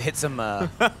 Gotta hit some.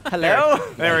 Hello?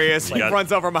 There he is. You He got-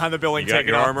 runs over behind the building, You got taking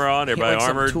your off. armor on? hit, Everybody like,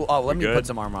 some armored? tool- Oh, let We me good? put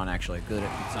some armor on. Actually, good.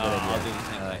 It's a good idea. I'll do the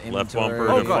same thing. Left Inventory,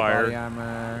 bumper to fire. body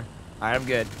armor. All right, I'm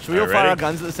good. Should we all Alright, fire our ready?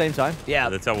 guns at the same time? Yeah.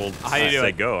 That's how we'll How you say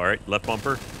doing? go. All right, left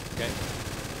bumper. Okay.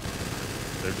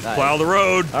 There, just Nice. plow the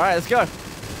road. All right, let's go.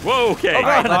 Whoa, okay. Oh,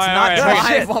 God. Let's All right, not all right. drive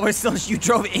Shit. while we're still. You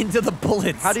drove into the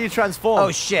bullets. How do you transform?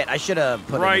 Oh shit! I should have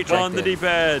put Right an on the objective.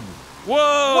 D-pad. Whoa!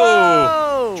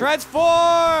 Whoa!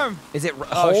 Transform! Is it Oh,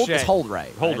 hold? shit. It's hold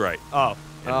right. Hold right. Oh.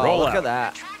 And Oh, roll look out. at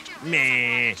that.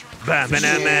 Meh. Hey,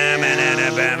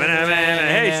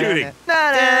 shooting.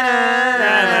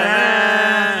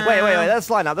 Wait. Let's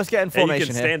line up. Let's get in And you formation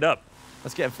can here. stand up.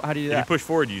 Let's get. How do you do If you that? push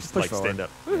forward, you Push forward. stand up.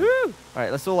 Woohoo! All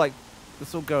right, let's all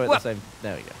go at the same.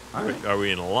 There we go. Are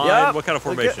we in a line? Yep. What kind of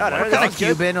We're good. formation? I don't know. Like, Kind That's of good.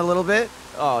 Cuban a little bit.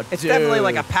 Oh, It's definitely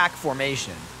like a pack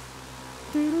formation.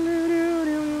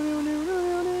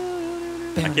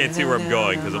 I can't see where I'm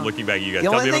going because I'm looking back at you guys. The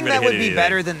Tell only me if thing I'm gonna that would hit be anything.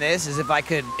 better than this is if I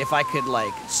could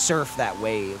like surf that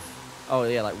wave. Oh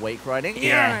yeah, like wake riding.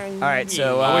 All right,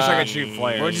 so I wish I could shoot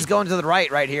flares. we're just going to the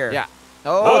right here. Yeah.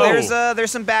 Oh, Oh.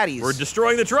 there's some baddies. We're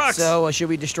destroying the trucks. So should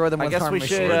we destroy them I with guess we harmless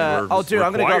should. shit? We're Oh, dude,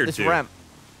 I'm gonna go up required this to. ramp.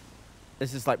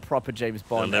 This is like proper James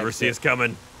They'll Bond. never see us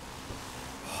coming.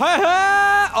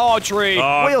 Oh, tree.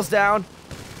 Wheels down.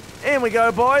 In we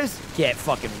go, boys. Get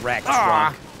fucking wrecked, Ah.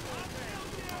 drunk.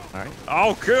 All right.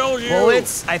 I'll kill you.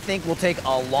 Bullets, I think, will take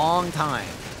a long time.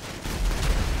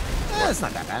 It's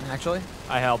not that bad, actually.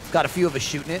 I helped. Got a few of us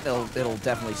shooting it. It'll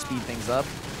definitely speed things up.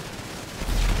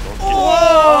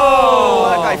 Oh,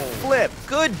 that guy flipped.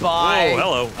 Goodbye. Oh,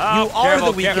 hello. You are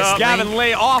Careful, the weakest Gavin, link.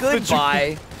 lay off the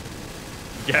Goodbye.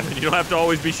 Gavin, you don't have to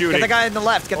always be shooting. Get the guy in the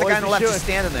left. Get the guy Always in the be left just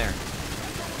shooting. standing there.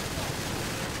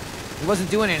 He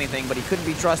wasn't doing anything, but he couldn't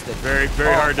be trusted. Very,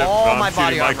 very hard to. All I'm my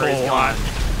body shooting armor is Michael gone.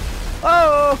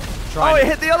 Oh, Trying oh, to- it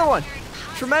hit the other one.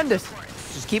 Tremendous.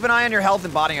 Just keep an eye on your health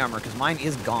and body armor, because mine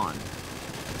is gone.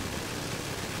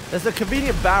 There's a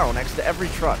convenient barrel next to every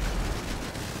truck.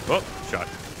 Oh, shot.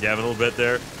 Gavin a little bit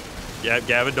there. Yeah,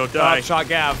 Gavin, don't Oh, die. shot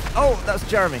Gav. Oh, that's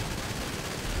Jeremy.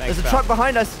 Thanks, There's a pal. truck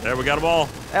behind us. There, we got them all.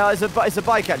 It's a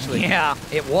bike actually. Yeah,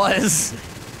 it was.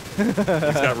 It's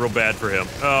got real bad for him.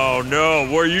 Oh, no.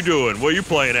 What are you doing? What are you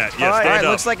playing at? Yeah, All right, stand All right,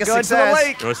 up. looks like a Go into the success.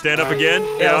 lake. You want to stand up again?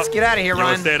 Yeah, let's get out of here, You want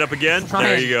Ryan. to stand up again? There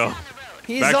Ryan. you go.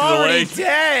 He's Back to the already lake.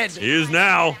 dead. He is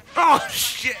now. Oh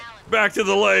shit. Back to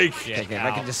the lake. Yeah, Okay, if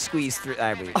I can just squeeze through.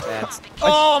 That's. Oh,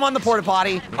 Oh, I'm on the porta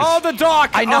potty. Oh, the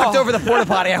dock. I knocked Oh. over the porta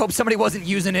potty. I hope somebody wasn't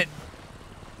using it.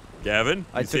 Gavin,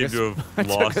 I you took seem a to sp- have I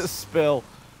took a lost. spill.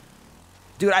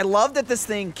 Dude, I love that this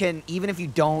thing can, even if you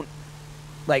don't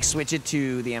like switch it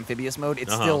to the amphibious mode, it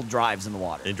still drives in the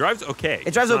water. It drives okay.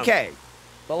 It drives It's not- okay.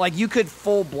 But like you could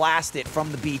full blast it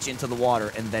from the beach into the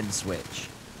water and then switch.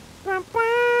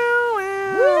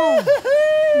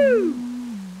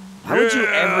 How would you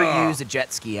ever Yeah. use a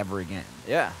jet ski ever again?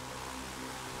 Yeah.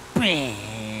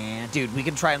 Dude, we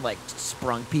can try and like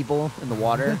sprunk people in the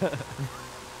water.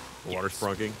 Water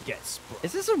sprunking.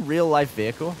 Is this a real life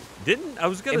vehicle? Didn't I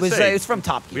was gonna It was say? it's from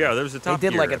Top Gear. Yeah, there was a Top They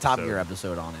did Gear like a Top episode. Gear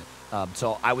episode on it.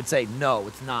 So I would say no,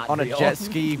 it's not On a real. jet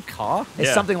ski car? It's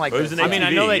Yeah. something like It was this. an I mean, I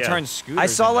know ATV, they yeah. turn scooters. I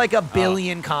saw into- like a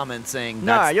billion comments saying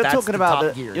No, that's, you're that's talking the about Top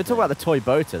the Gear you're talking about the Toy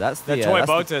Boater. That's the The Toy that's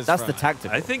Boater is that's the from-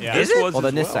 tactical. I think Yeah. this Is it? was Or the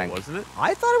as Nissan. well, wasn't it?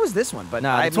 I thought it was this one, but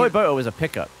No, I the Toy mean, Boater was a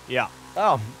pickup. Yeah.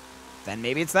 Oh then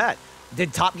maybe it's that.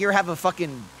 Did Top Gear have a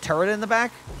fucking turret in the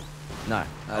back? no.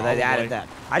 They Probably. added that.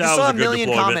 I That just was saw a a good million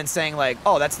deployment. comments saying like,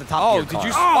 "Oh, that's the Top Oh, Gear did car."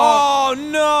 you? Oh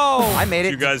no! I made Did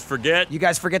it. you guys forget? You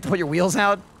guys forget to put your wheels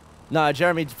out? No,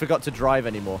 Jeremy forgot to drive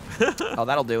anymore. Oh,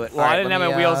 that'll do it. Well, All I right, didn't have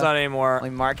let my me, wheels out anymore.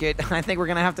 Let me mark it. I think we're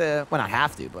gonna have to. Well, not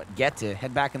have to, but get to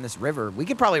head back in this river. We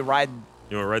could probably ride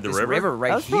You want to ride the this river? river right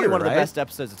that was here. probably one of the right? best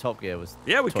episodes of Top Gear. Was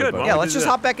Yeah, we Toy could. Boat. Why Yeah, don't we let's do just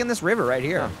that? hop back in this river right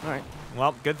here. All right.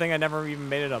 Well, good thing I never even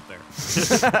made it up there.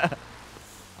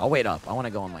 I'll wait up. I want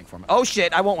to go in like for me. Oh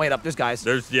shit! I won't wait up. There's guys.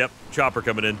 There's chopper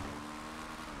coming in.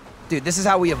 Dude, this is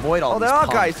how we avoid all Oh, these there are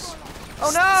punks. guys.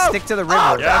 Oh no! Stick to the river.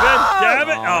 Oh,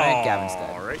 Gavin! All right, Oh, Gavin's dead.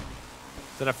 all right.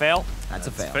 Is it a fail? That's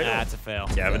a fail. fail. That's a fail.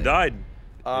 Gavin died.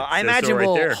 I It says so imagine right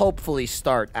we'll there. hopefully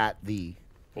start at the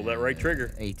Pull that right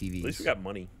trigger. ATVs. At least we got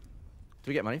money. Do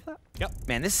we get money for that?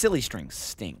 Man, this silly string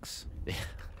stinks.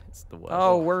 It's the worst.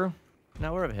 Oh, we're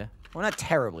no, we're over here. not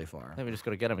terribly far. I think we just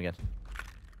got to get him again.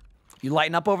 You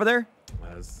lighting up over there?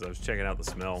 I was checking out the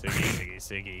smell.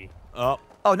 Siggy. Oh.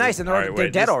 Oh, nice, and they're, All right, they're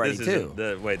wait, dead this- already this too.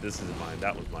 isn't wait, this isn't mine.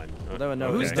 That was mine. There were no-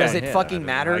 Okay. Who's Does down it here? fucking I don't know.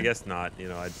 matter? I guess not. You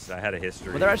know, I had a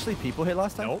history. Were there actually people here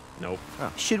last time? Nope.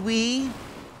 Should we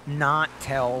not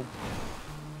tell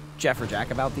Jeff or Jack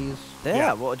about these?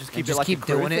 Yeah, well, just keep And it just like keep a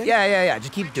crew doing it. thing? Yeah.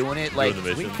 Just keep doing it. Like, the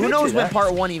mission. who could knows do when that.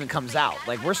 part 1 even comes out?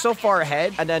 Like, we're so far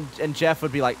ahead. And Jeff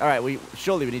would be like, all right,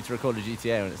 surely we need to record a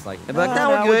GTA, and it's like, They'd be like,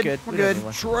 no, we're good. We're We don't good.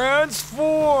 anymore."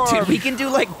 Transform! Dude, we can do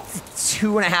like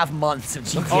 2.5 months of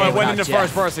GTA. Oh, I went without into Jeff.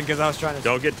 first person because I was trying to.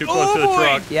 Don't get too close to the boy!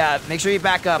 truck. Yeah, make sure you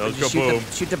back up and Those just go boom.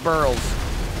 shoot the burls.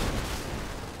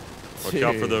 Watch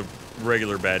out for Dude. the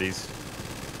regular baddies.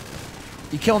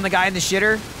 You killing the guy in the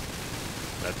shitter?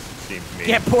 That seems mean.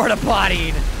 Get porta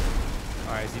pottied.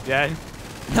 All right, is he dead?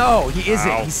 No, he isn't.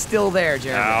 Ow. He's still there,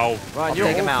 Jeremy. Ow. Ryan, I'll you're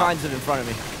take him all out. kinds of in front of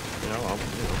me.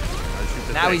 I shoot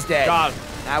the Now thing. he's dead. God.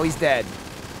 Now he's dead.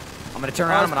 I'm gonna turn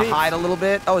around. I'm gonna hide a little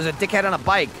bit. Oh, there's a dickhead on a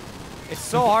bike. It's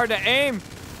so hard to aim.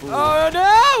 Oh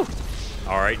no!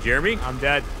 All right, Jeremy. I'm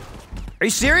dead. Are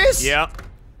you serious? Yeah.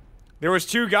 There was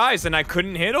 2 guys and I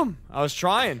couldn't hit them. I was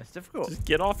trying. It's difficult. Just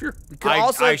get off your. You could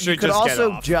also, I should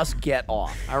just get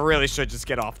off. I really should just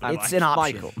get off the It's bike. an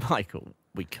option. Michael,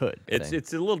 we could.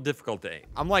 It's a little difficult to aim.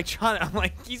 I'm like,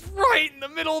 he's right in the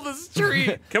middle of the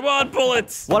street. Come on,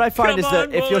 bullets. What I find is that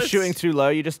on, if you're bullets. shooting too low,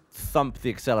 you just thump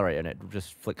the accelerator and it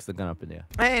just flicks the gun up in the air.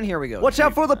 And here we go. Watch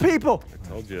out for the people! I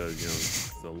told you,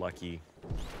 it's the lucky.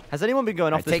 Has anyone been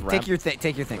going off this ramp? Take your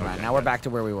thing, Ryan. Now we're back to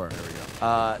where we were. There we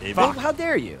go. Maybe. Fuck, how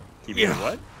dare you? Keep it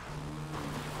what?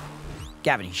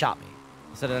 Gavin, he shot me.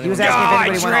 He He was asking if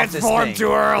anybody went off this transformed thing.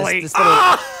 too early. This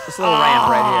little ramp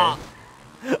right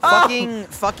here.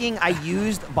 Fucking, I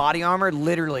used body armor,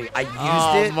 literally. I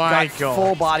used it, got Michael.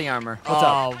 full body armor. What's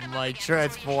up? Oh, my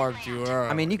transformed too early.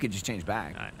 I mean, you could just change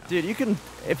back. I know. Dude, you can,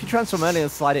 if you transform early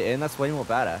and slide it in, that's way more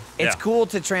badass. It's Yeah. cool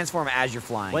to transform as you're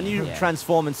flying. When you Yeah.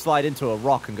 transform and slide into a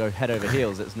rock and go head over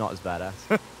heels, it's not as badass.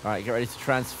 Alright, get ready to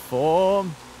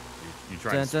transform. You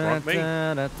trying to sprunk me?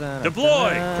 Deploy!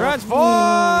 Deploy!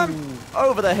 Transform!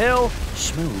 Over the hill!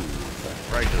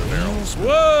 Smooth. Right to the barrel.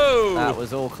 Whoa! That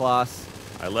was all class.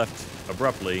 I left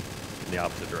abruptly in the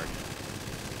opposite direction.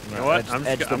 You know Right, what? I'm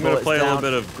edge the going to bullets play a down. little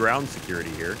bit of ground security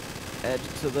here. Edge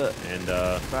to the And,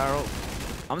 barrel.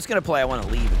 I'm just gonna play I want to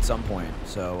leave at some point.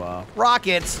 So,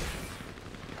 rockets!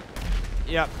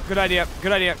 Yeah, good idea.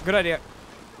 Good idea. Good idea.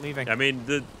 Leaving. I mean,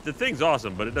 the thing's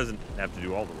awesome, but it doesn't have to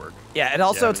do all the work. Yeah, and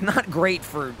also Yeah. it's not great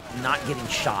for not getting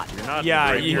shot. You're not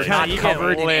Yeah, in the you great You're place. not you get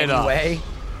covered in lit any up. way.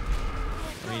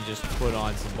 Let me just put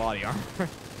on some body armor.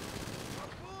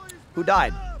 Who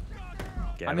died?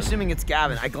 Gavin. I'm assuming it's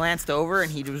Gavin. I glanced over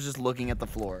and he was just looking at the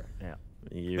floor. Yeah.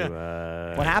 You,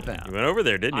 What happened? You went over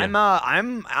there, didn't you?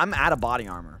 I'm out of body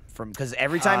armor because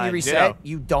every time you reset, ditto.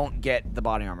 you don't get the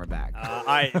body armor back.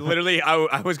 I literally,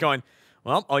 I was going,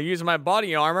 well, I'll use my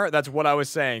body armor. That's what I was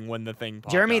saying when the thing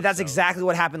popped Jeremy, up, that's so. exactly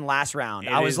what happened last round.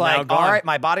 It I was is now like, gone. all right,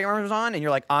 my body armor was on, and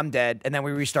you're like, I'm dead. And then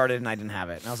we restarted, and I didn't have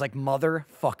it. And I was like,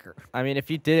 motherfucker. I mean, if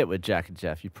you did it with Jack and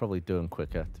Jeff, you'd probably do them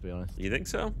quicker, to be honest. You think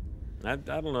so? I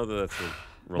don't know that that's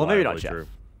Well, maybe not reliably Jeff. true.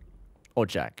 Or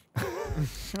Jack.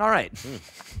 All right.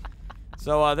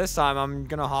 So this time I'm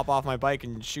gonna hop off my bike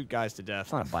and shoot guys to death.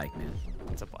 It's not a bike, man.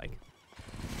 It's a bike.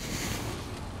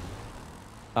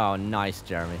 Oh, nice,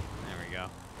 Jeremy. There we go.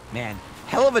 Man,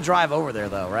 hell of a drive over there,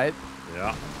 though, right?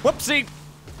 Yeah. Whoopsie!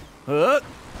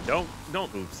 Don't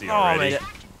oopsie Oh, already. man.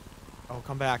 Oh,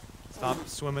 come back. Stop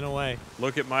swimming away.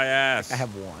 Look at my ass. I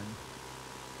have one.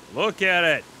 Look at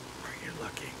it. Are you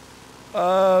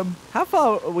looking? How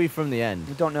far are we from the end?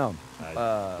 We don't know. We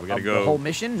gotta Of go. the whole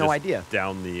mission? No just idea.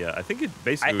 Down the. I think it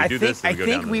basically we I do think, this. And I we go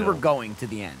think down we the were hill. going to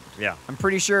the end. Yeah. I'm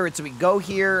pretty sure it's we go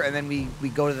here and then we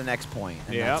go to the next point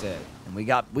and Yep. that's it. And we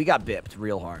got bipped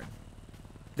real hard.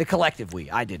 The collective we.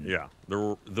 I didn't. Yeah.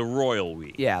 The royal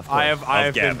we. Yeah, of course. I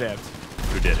have been Gavin. bipped.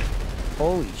 Who did it?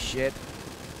 Holy shit.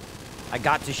 I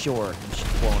got to shore and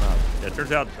she's blown up. Yeah, it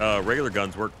turns out regular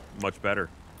guns work much better.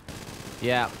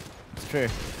 Yeah, it's true.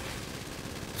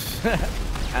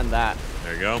 And that.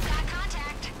 There you go.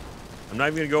 I'm not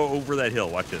even gonna go over that hill.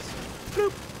 Watch this.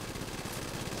 Bloop.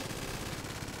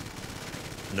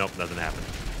 Nope, nothing happened.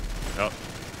 Oh,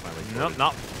 finally Nope, exploded.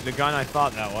 not the gun I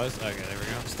thought that was. Okay, there we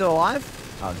go. Still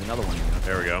alive? Oh, there's another one.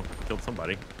 There we go. Killed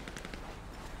somebody.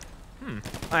 All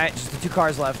right, just the 2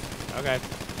 cars left. Okay.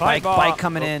 Bike bomb.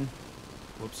 coming Oh, in.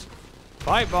 Whoops.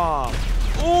 Pipe bomb.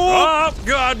 Oh,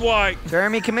 God, why?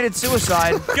 Jeremy committed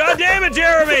suicide. God damn it,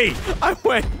 Jeremy!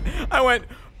 I went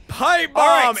pipe bomb.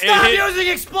 All right, stop it hit,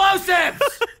 using explosives!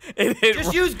 it hit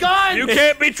Just use guns! You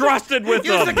can't be trusted with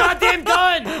Use the them. goddamn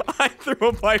gun! I threw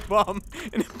a pipe bomb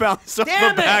and it bounced off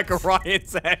Damn the back it! of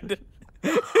Ryan's head.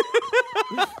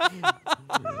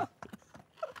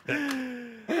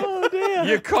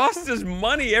 You cost us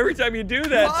money every time you do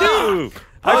that, too.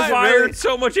 I I fired really-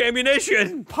 so much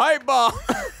ammunition. Pipe bomb.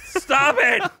 Stop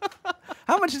it.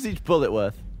 How much is each bullet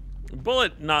worth?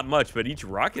 Bullet, not much, but each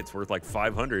rocket's worth like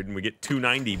 500, and we get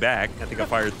 290 back. I think I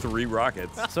fired 3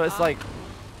 rockets. So it's like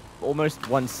almost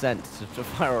 1 cent to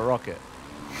fire a rocket.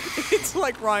 It's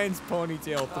like Ryan's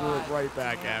ponytail threw it right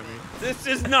back at me. This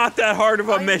is not that hard of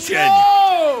a mission.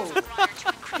 No!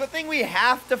 The thing we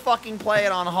have to fucking play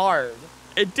it on hard.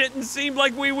 It didn't seem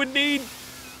like we would need.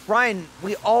 Ryan,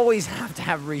 we always have to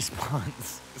have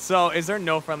respawns. So, is there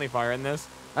no friendly fire in this?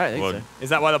 I don't think Well, so. Is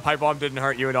that why the pipe bomb didn't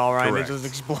hurt you at all, Ryan? Correct. It just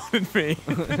exploded me.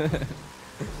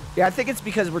 Yeah, I think it's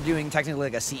because we're doing technically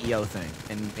like a CEO thing.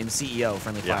 And in CEO,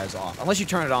 friendly Yeah. fire's off. Unless you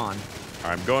turn it on. All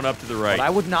right, I'm going up to the But right. I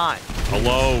would not.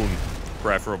 Alone,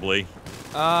 preferably.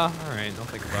 All right, I'll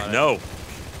think about it. No.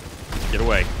 Get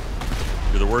away.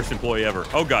 You're the worst employee ever.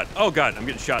 Oh god. Oh god. I'm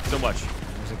getting shot so much.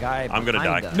 There's a guy. I'm gonna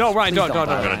behind die. us. No, Ryan, Please don't.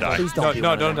 I'm gonna die. Please don't. No, be no,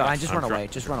 one of don't them. die. Ryan, just I'm run try- away.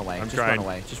 Just run away. I'm Just trying. run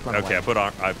away. Just run Okay,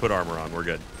 away. I put armor on. We're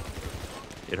good.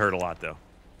 It hurt a lot though.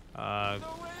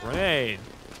 Grenade.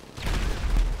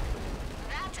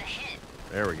 That's a hit.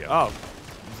 There we go. Oh,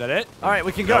 is that it? All right,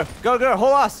 we can Nope. go. Go,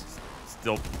 hold us.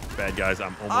 Still bad guys.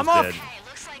 I'm almost I'm off. dead. Hey,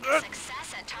 looks like a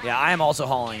success at times. Yeah, I am also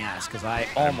hauling ass because I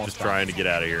I'm almost just died. trying to get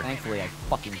out of here. Thankfully, I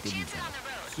fucking didn't. On the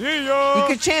road. See ya. You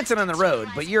could chance it on the road,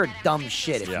 but you're a dumb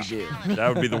shit if Yeah. you do.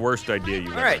 That would be the worst idea you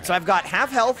ever All right, had. so I've got half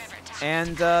health,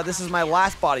 and this is my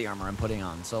last body armor I'm putting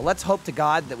on. So let's hope to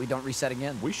God that we don't reset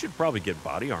again. We should probably get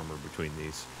body armor between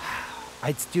these.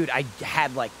 Dude, I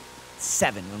had like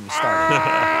 7 when we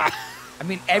started. I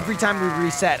mean, every time we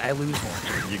reset, I lose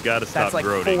one. You gotta stop That's like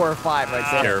groaning. 4 or 5 right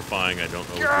there. Terrifying. I don't know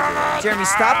what to Jeremy,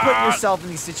 stop putting yourself in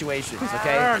these situations,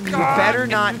 okay? You better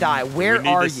not die. do. Where We need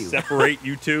are to you? separate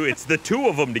you two. It's the two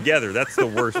of them together. That's the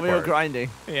worst We were part. grinding.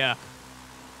 Yeah.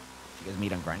 You guys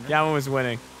meet on Grindr? Gavin was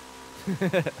winning.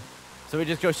 So we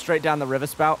just go straight down the river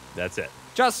spout. That's it.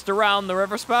 Just around the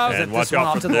river spout. And This watch one out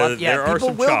off for to the the- left. Yeah, there are people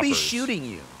some will be choppers. shooting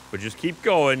you. But just keep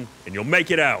going, and you'll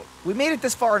make it out. We made it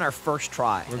this far in our first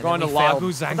try. We're and going then to we failed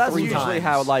Laguzang Well, that's 3 usually times.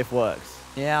 how life works.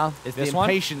 Yeah. Is This the one?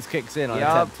 impatience kicks in on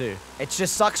Yup. attempt 2. It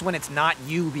just sucks when it's not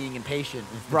you being impatient.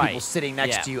 It's the Right. people sitting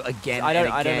next Yeah. to you again I don't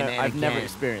and again know. and I've never again.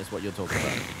 experienced what you're talking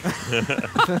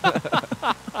about.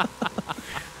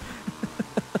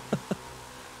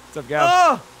 What's up, Gav?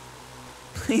 Oh!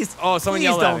 Please, Oh, someone please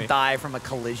yelled at don't me. die from a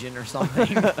collision or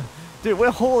something. that Dude,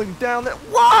 we're hauling down that.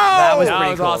 Whoa! was That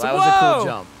pretty was cool. awesome. That was a cool Whoa!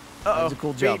 jump. That was a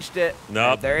cool jump. Beached it.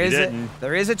 Nope, There you is didn't.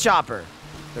 there is a chopper.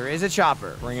 There is a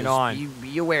chopper. Bring it Just on.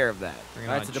 Be aware of that. Bring it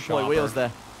I on, had to deploy chopper. wheels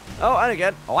there. Oh, and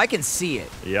again. Oh, I can see it.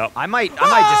 Yep. I might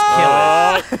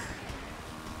just kill it.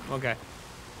 Okay.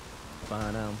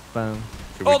 Ba-dum-bum.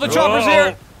 Should we Oh, the go? chopper's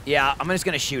here. Yeah, I'm just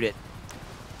gonna shoot it.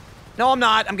 No, I'm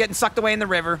not. I'm getting sucked away in the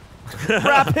river.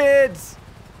 Rapids!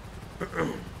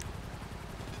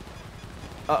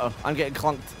 Uh-oh, I'm getting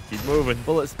clunked. Keep moving.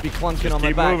 Bullets be clunking Just on my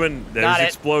keep back. moving. There's Got it.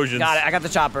 explosions. Got it. I got the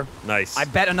chopper. Nice. I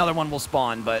bet another one will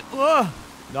spawn, but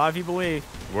Not if you believe.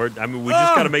 We just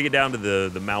got to make it down to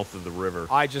the mouth of the river.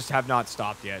 I just have not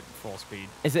stopped yet. Full speed.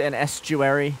 Is it an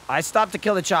estuary I stopped to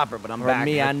kill the chopper, but I'm or a back. I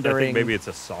meandering think maybe it's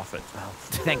a soffit. Oh,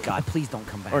 thank God. Please don't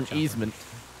come back. or an chopper. easement?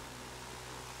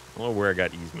 I don't know where I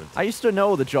got easement. I used to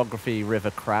know the geography river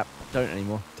crap. Don't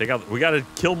anymore. Take out. We got to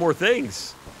kill more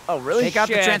things. Oh, really? Take out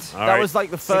the Shit. trans. All That right. was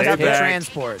like the Stay first Take out the back.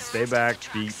 transports. Stay back.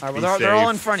 Be All right, well, be they're all safe.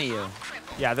 in front of you.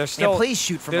 Yeah, there's still. Yeah, please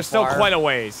shoot from There's afar. still quite a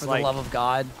ways. For Like, the love of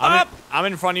God. I'm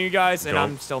in front of you guys, and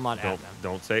Don't- I'm still not at Don't them.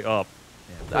 don't say up.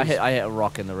 I hit a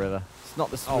rock in the river. It's not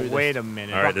the Oh, smoothest. wait a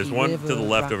minute. All right, there's Rocky one river, to the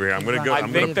left over here. I'm gonna go. rocky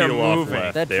I'm river. gonna I think they're peel off moving.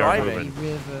 left. They're They are driving.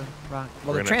 moving. River, rock. Well, We're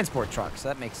they're gonna- transport trucks, so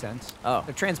that makes sense. Oh.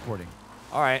 They're transporting.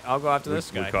 All right, I'll go after We,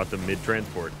 this we guy. caught them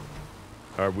mid-transport.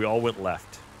 All right, we all went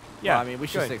left. Yeah, Well, I mean, we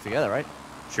should good. stick together, right?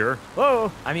 Sure,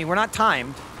 Whoa! I mean, we're not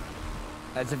timed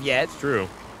as of yet. it's true.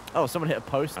 Oh, someone hit a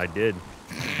post. I did.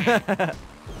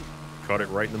 Caught it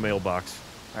right in the mailbox.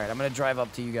 All right, I'm gonna drive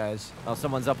up to you guys. Oh,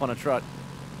 someone's up on a truck.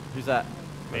 Who's that?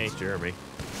 Me. That's Jeremy.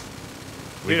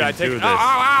 We Dude, can I take. do Ow, this. ow,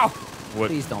 ow! What,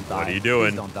 Please don't die. What are you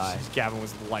doing? Please don't die. Gavin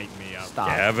was lighting me up. Stop.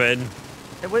 Gavin.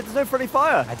 Hey, wait, there's no friendly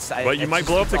fire. But you might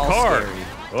blow up the car.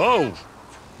 Oh, All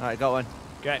right, got one.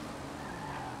 Okay.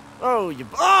 Oh, you.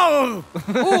 Oh!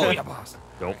 Ooh, yeah, boss.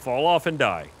 don't fall off and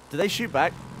die. Do they shoot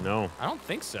back? No. I don't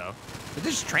think so. But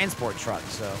this is transport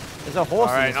trucks, so. There's a horse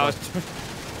All right, in I this was.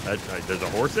 one. There's a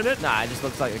horse in it? Nah, it just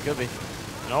looks like it could be.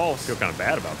 No. I feel kind of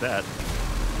bad about that.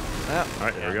 Yeah. All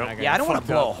right, there we go. I got Yeah, I don't want to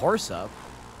fucked blow a up. horse up.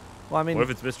 Well, I mean, What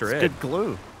if it's Mr. Ed? good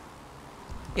glue.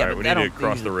 Yeah, All right, but we they need to don't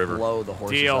cross usually the river. Blow the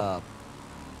horses Deal. up.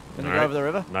 Gonna All go right. over the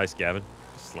river? Nice, Gavin.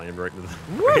 Slammed right into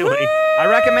the railing. I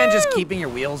recommend just keeping your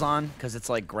wheels on because it's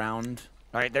like ground.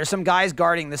 All right, there's some guys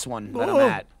guarding this one that I'm Whoa.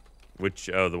 at, Which,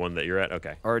 oh, the one that you're at?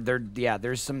 Okay. or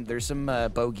there's some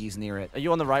bogeys near it. Are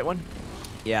you on the right one?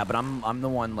 Yeah, but I'm the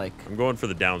one like. I'm going for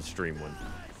the downstream one.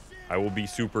 I will be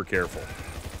super careful.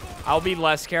 I'll be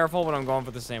less careful, but I'm going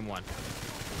for the same one.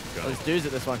 Go. There's dudes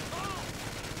at this one.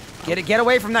 Get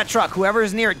away from that truck. Whoever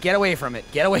is near it, get away from it.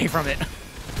 Get away from it.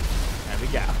 There we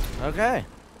go. Okay.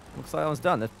 Looks like that one's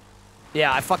done.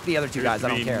 Yeah, I fucked the other two guys. I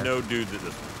don't care. No dudes at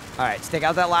this one. All right, let's take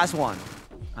out that last one,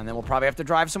 and then we'll probably have to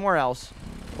drive somewhere else.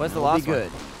 Where's the We'll last be one?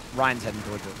 good. Ryan's heading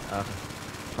towards it. Okay.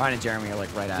 Ryan and Jeremy are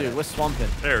like right at Dude, it. we're swamping.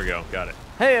 There we go. Got it.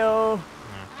 Heyo!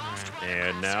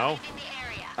 And now, In the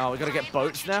area. Oh, we gotta get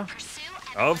boats now? Pursue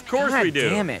Of course God we do.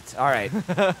 damn it. All right.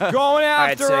 Going All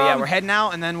right, after so yeah, him. we're heading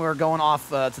out, and then we're going off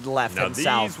to the left, Now heading these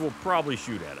south. will probably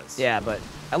shoot at us. Yeah, but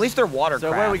at least they're watercraft.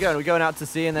 So where are we going? We're going out to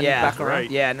sea and then Yeah, back around? right.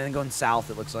 Yeah, and then going south,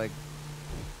 it looks like.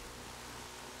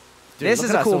 Dude, This look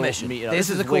is at a us cool all mission. meeting up. This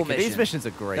is a cool wicked. mission. These missions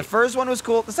are great. The first one was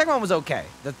cool. The second one was okay.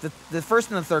 The first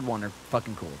and the third one are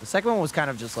fucking cool. The second one was kind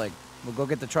of just like, we'll go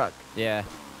get the truck. Yeah.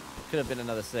 Could have been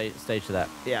another stage to that.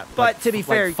 Yeah, but to be Like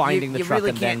fair, finding you the truck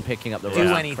really and can't then picking up the do rest of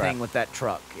the anything crap. with that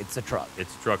truck. It's a truck.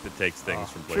 It's a truck that takes things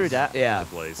from True places that. Yeah. to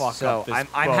place. Fuck. So up this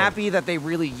I'm boat. happy that they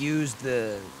really used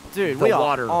the Dude, the we are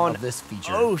water on of this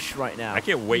feature. Osh right now. I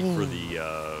can't wait for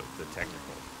the technical.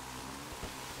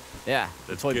 Yeah.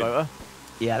 That's toy good. boater.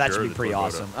 Yeah, that Sure, should be the pretty toy boat.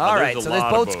 awesome. Oh, All there's right, a so there's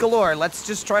lot of boats boats. galore. Let's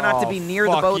just try not to be near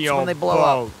the fuck boats your when they blow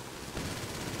boat. up.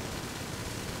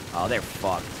 Oh, they're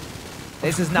fucked.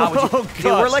 This is not what you... Oh, Dude,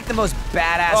 God. we're like the most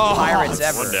badass Oh, pirates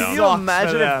that's ever. one down. Can you Sucks imagine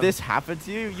for if them. this happened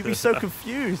to you? You'd be so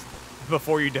confused.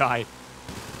 Before you die.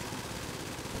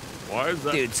 Why is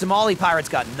that? Dude, Somali pirates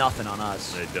got nothing on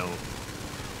us. They don't.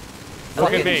 Look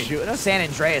at Fucking me. Shooting us? San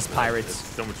Andreas It's pirates.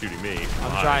 someone shooting me.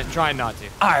 I'm trying not to.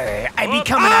 Alright, I be Oh,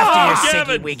 coming oh, after your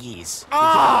Gavin. siggy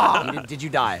wiggies. Did you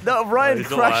die? No, Ryan He's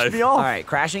crashed alive. me off. Alright,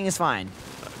 crashing is fine.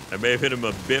 I may have hit him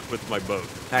a bit with my boat.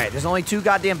 Alright, there's only 2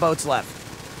 goddamn boats left.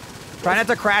 Try not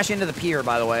to crash into the pier,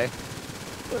 by the way.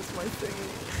 That's my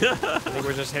thingy. I think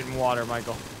we're just hitting water,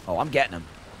 Michael. Oh, I'm getting him.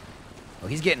 Oh,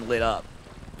 he's getting lit up.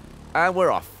 And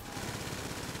we're off.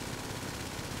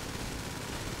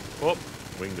 Oh,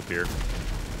 winged the pier.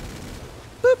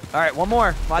 Alright, one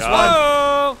more. Last Got one.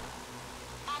 Oh!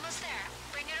 Almost there.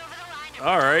 Bring it over the line.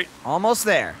 All right. Almost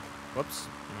there. Whoops.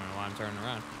 I don't know why I'm turning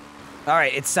around.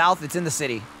 Alright, it's south. It's in the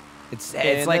city. It's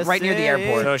In like the right near the city.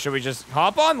 airport. So should we just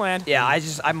hop on land? Yeah,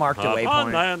 I marked a Hop on,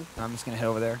 waypoint. man. I'm just gonna head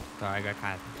over there. Sorry, I got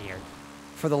kind of scared.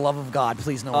 For the love of God,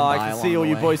 please no Oh, one I die can along see all the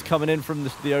you way. boys coming in from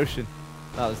the ocean.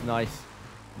 That was nice.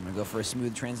 I'm gonna go for a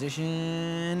smooth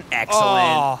transition. Excellent.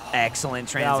 Oh, Excellent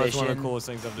That transition. was one of the coolest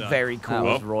things I've done. Very That cool.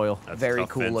 was Oh. royal. That's a Very tough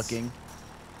cool fence. looking.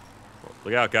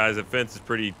 Look out, guys. That fence is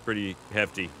pretty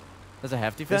hefty. There's a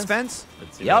hefty This fence. fence?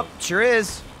 Let's see Yep, that. sure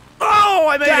is. Oh,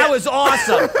 I made That it! was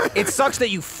awesome. It sucks that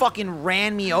you fucking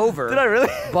ran me over. Did I really?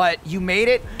 But you made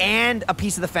it, and a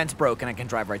piece of the fence broke, and I can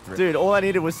drive right through. Dude, all I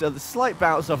needed was a slight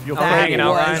bounce off your Are we that hanging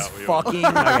out, was Ryan? fucking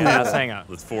Okay, let's cool. hang out.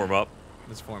 Let's form up.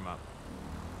 Let's form up.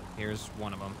 Here's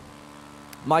one of them.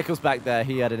 Michael's back there.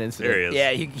 He had an incident. There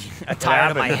he is. Yeah, I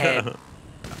tired of my head.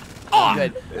 Oh,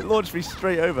 Good. it launched me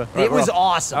straight over. It was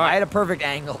awesome. All right. I had a perfect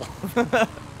angle.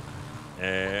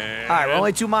 And All right, we're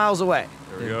only 2 miles away.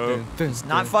 there we go. Just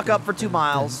not fuck up for 2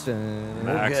 miles.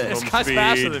 Maximum This This guy's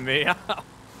faster speed. than me.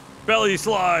 Belly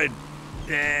slide.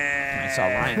 I Yeah. saw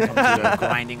Ryan come to a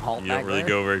grinding halt You back don't really there.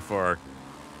 go very far.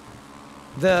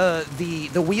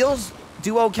 The wheels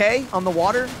do okay on the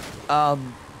water.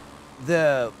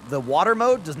 The water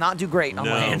mode does not do great on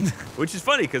land. Which is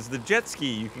funny because the jet ski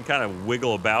you can kind of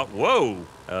wiggle about. Whoa.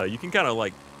 You can kind of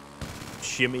like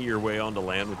shimmy your way onto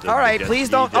land with the All right, jet please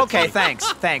ski, don't. jet Okay, ski.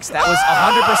 thanks. That was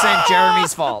 100%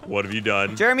 Jeremy's fault. What have you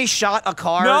done? Jeremy shot a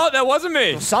car. No, that wasn't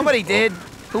me. Somebody did.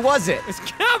 Who was it? It's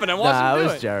Gavin. I watched Nah, him it do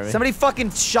was it. Jeremy. Somebody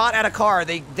fucking shot at a car.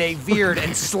 They veered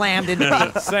and slammed into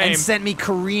me Same. and sent me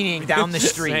careening down the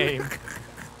street. Same.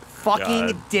 Fucking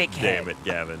God dickhead. Damn it,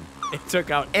 Gavin. It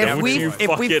took out If Don't we you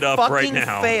fuck it up right fucking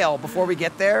now. fail before we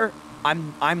get there,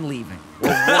 I'm leaving. We're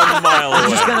 1 mile I'm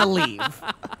away. just gonna leave.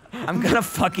 I'm gonna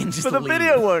fucking just But the leave.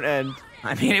 video won't end.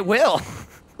 I mean, it will.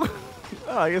 Oh,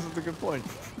 I guess that's a good point.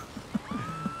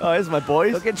 Oh, here's my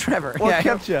boys. Look at Trevor. What yeah,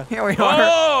 kept ya? Here we are.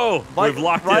 Oh! Mike- We've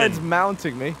locked Ryan's in.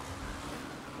 mounting me.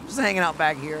 Just hanging out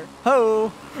back here.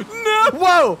 Ho! No.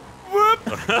 Whoa!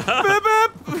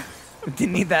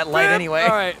 Didn't need that light anyway. All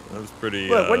right. That was pretty.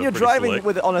 Look, when you're pretty driving slick.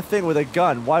 with on a thing with a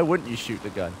gun, why wouldn't you shoot the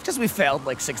gun? Because we failed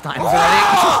like 6 times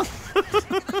already.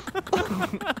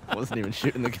 I wasn't even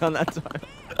shooting the gun that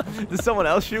time. Did someone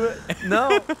else shoot it?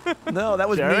 no, that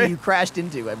was Jerry? me you crashed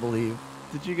into, I believe.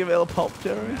 Did you give it a pulp,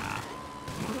 Jeremy?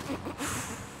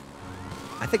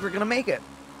 I think we're gonna make it.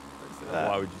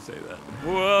 Why would you say that?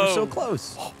 Whoa! We're so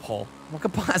close. Paul. What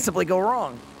could possibly go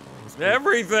wrong?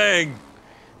 Everything.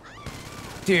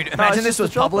 Dude, it's imagine this just a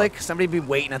was chopper. public. Somebody'd be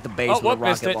waiting at the base Oh, with a whoop,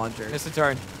 missed rocket it. launcher. Missed a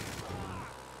turn.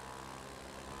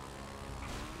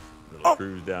 Little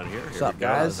cruise down here. What's Here up, we go.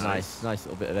 guys? Nice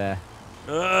little bit of air.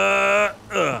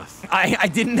 I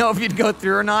didn't know if you'd go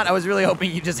through or not. I was really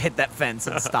hoping you'd just hit that fence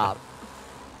and stop.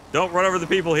 Don't run over the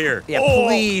people here. Yeah, Oh,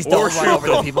 please or don't run shoot over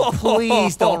the them. people.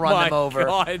 Please don't Oh run my them over.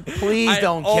 God. Please I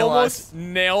don't kill almost us.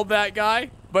 nailed that guy,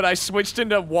 but I switched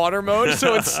into water mode,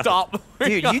 so it stopped.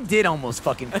 Dude, you did almost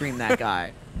fucking cream that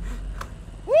guy.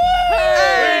 We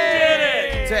did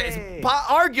it! It's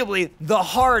arguably the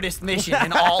hardest mission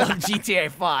in all of GTA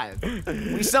 5.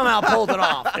 We somehow pulled it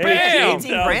off. Bam!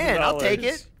 18 grand, I'll take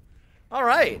it. All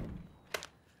right.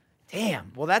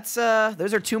 Damn. Well, that's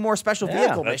those are 2 more special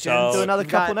vehicle That's missions. all. Do another We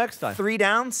couple got next time. 3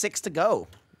 down, 6 to go.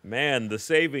 Man, the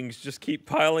savings just keep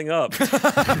piling up.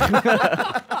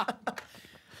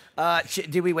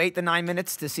 Did we wait the 9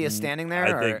 minutes to see us standing there?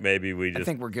 I or- think maybe we just.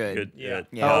 think we're good. Yeah.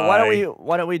 Yeah. Why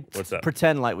don't we What's up?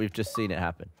 pretend like we've just seen it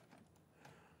happen?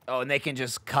 Oh, and they can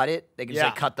just cut it. They can Yeah.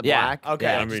 just say cut the Yeah. black. Okay.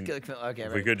 Yeah, I just mean, click- okay. If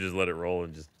Right. we could just let it roll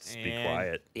and just be And-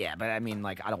 quiet. Yeah, but I mean,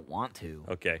 like, I don't want to.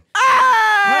 Okay.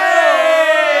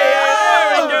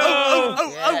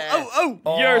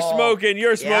 You're smoking.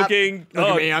 You're smoking. Look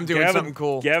at me, I'm doing something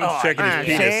cool. Gavin's checking his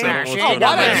penis. yeah, What's yeah, going yeah,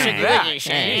 on yeah,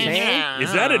 there?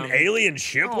 Is that an alien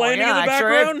ship Oh, landing in the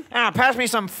background? Pass me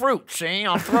some fruit, see?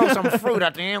 I'll throw some fruit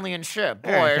at the alien ship.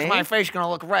 Boy, is my face gonna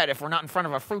look red if we're not in front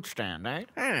of a fruit stand, eh?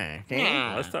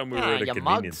 Last time we were at a you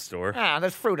convenience mugs. store. Yeah,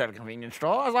 there's fruit at a convenience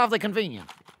store. It's awfully convenient.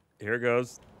 Here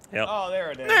goes. Yep. Oh,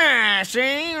 there it is.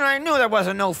 See? I knew there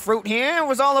wasn't no fruit here. It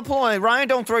was all a ploy. Ryan,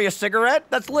 don't throw your cigarette.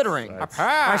 That's littering.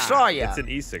 I saw you. It's an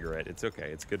e-cigarette. It's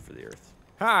okay. It's good for the earth.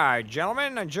 Hi,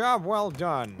 gentlemen. A job well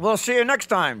done. We'll see you next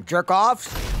time,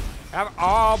 jerk-offs.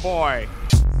 Oh, boy.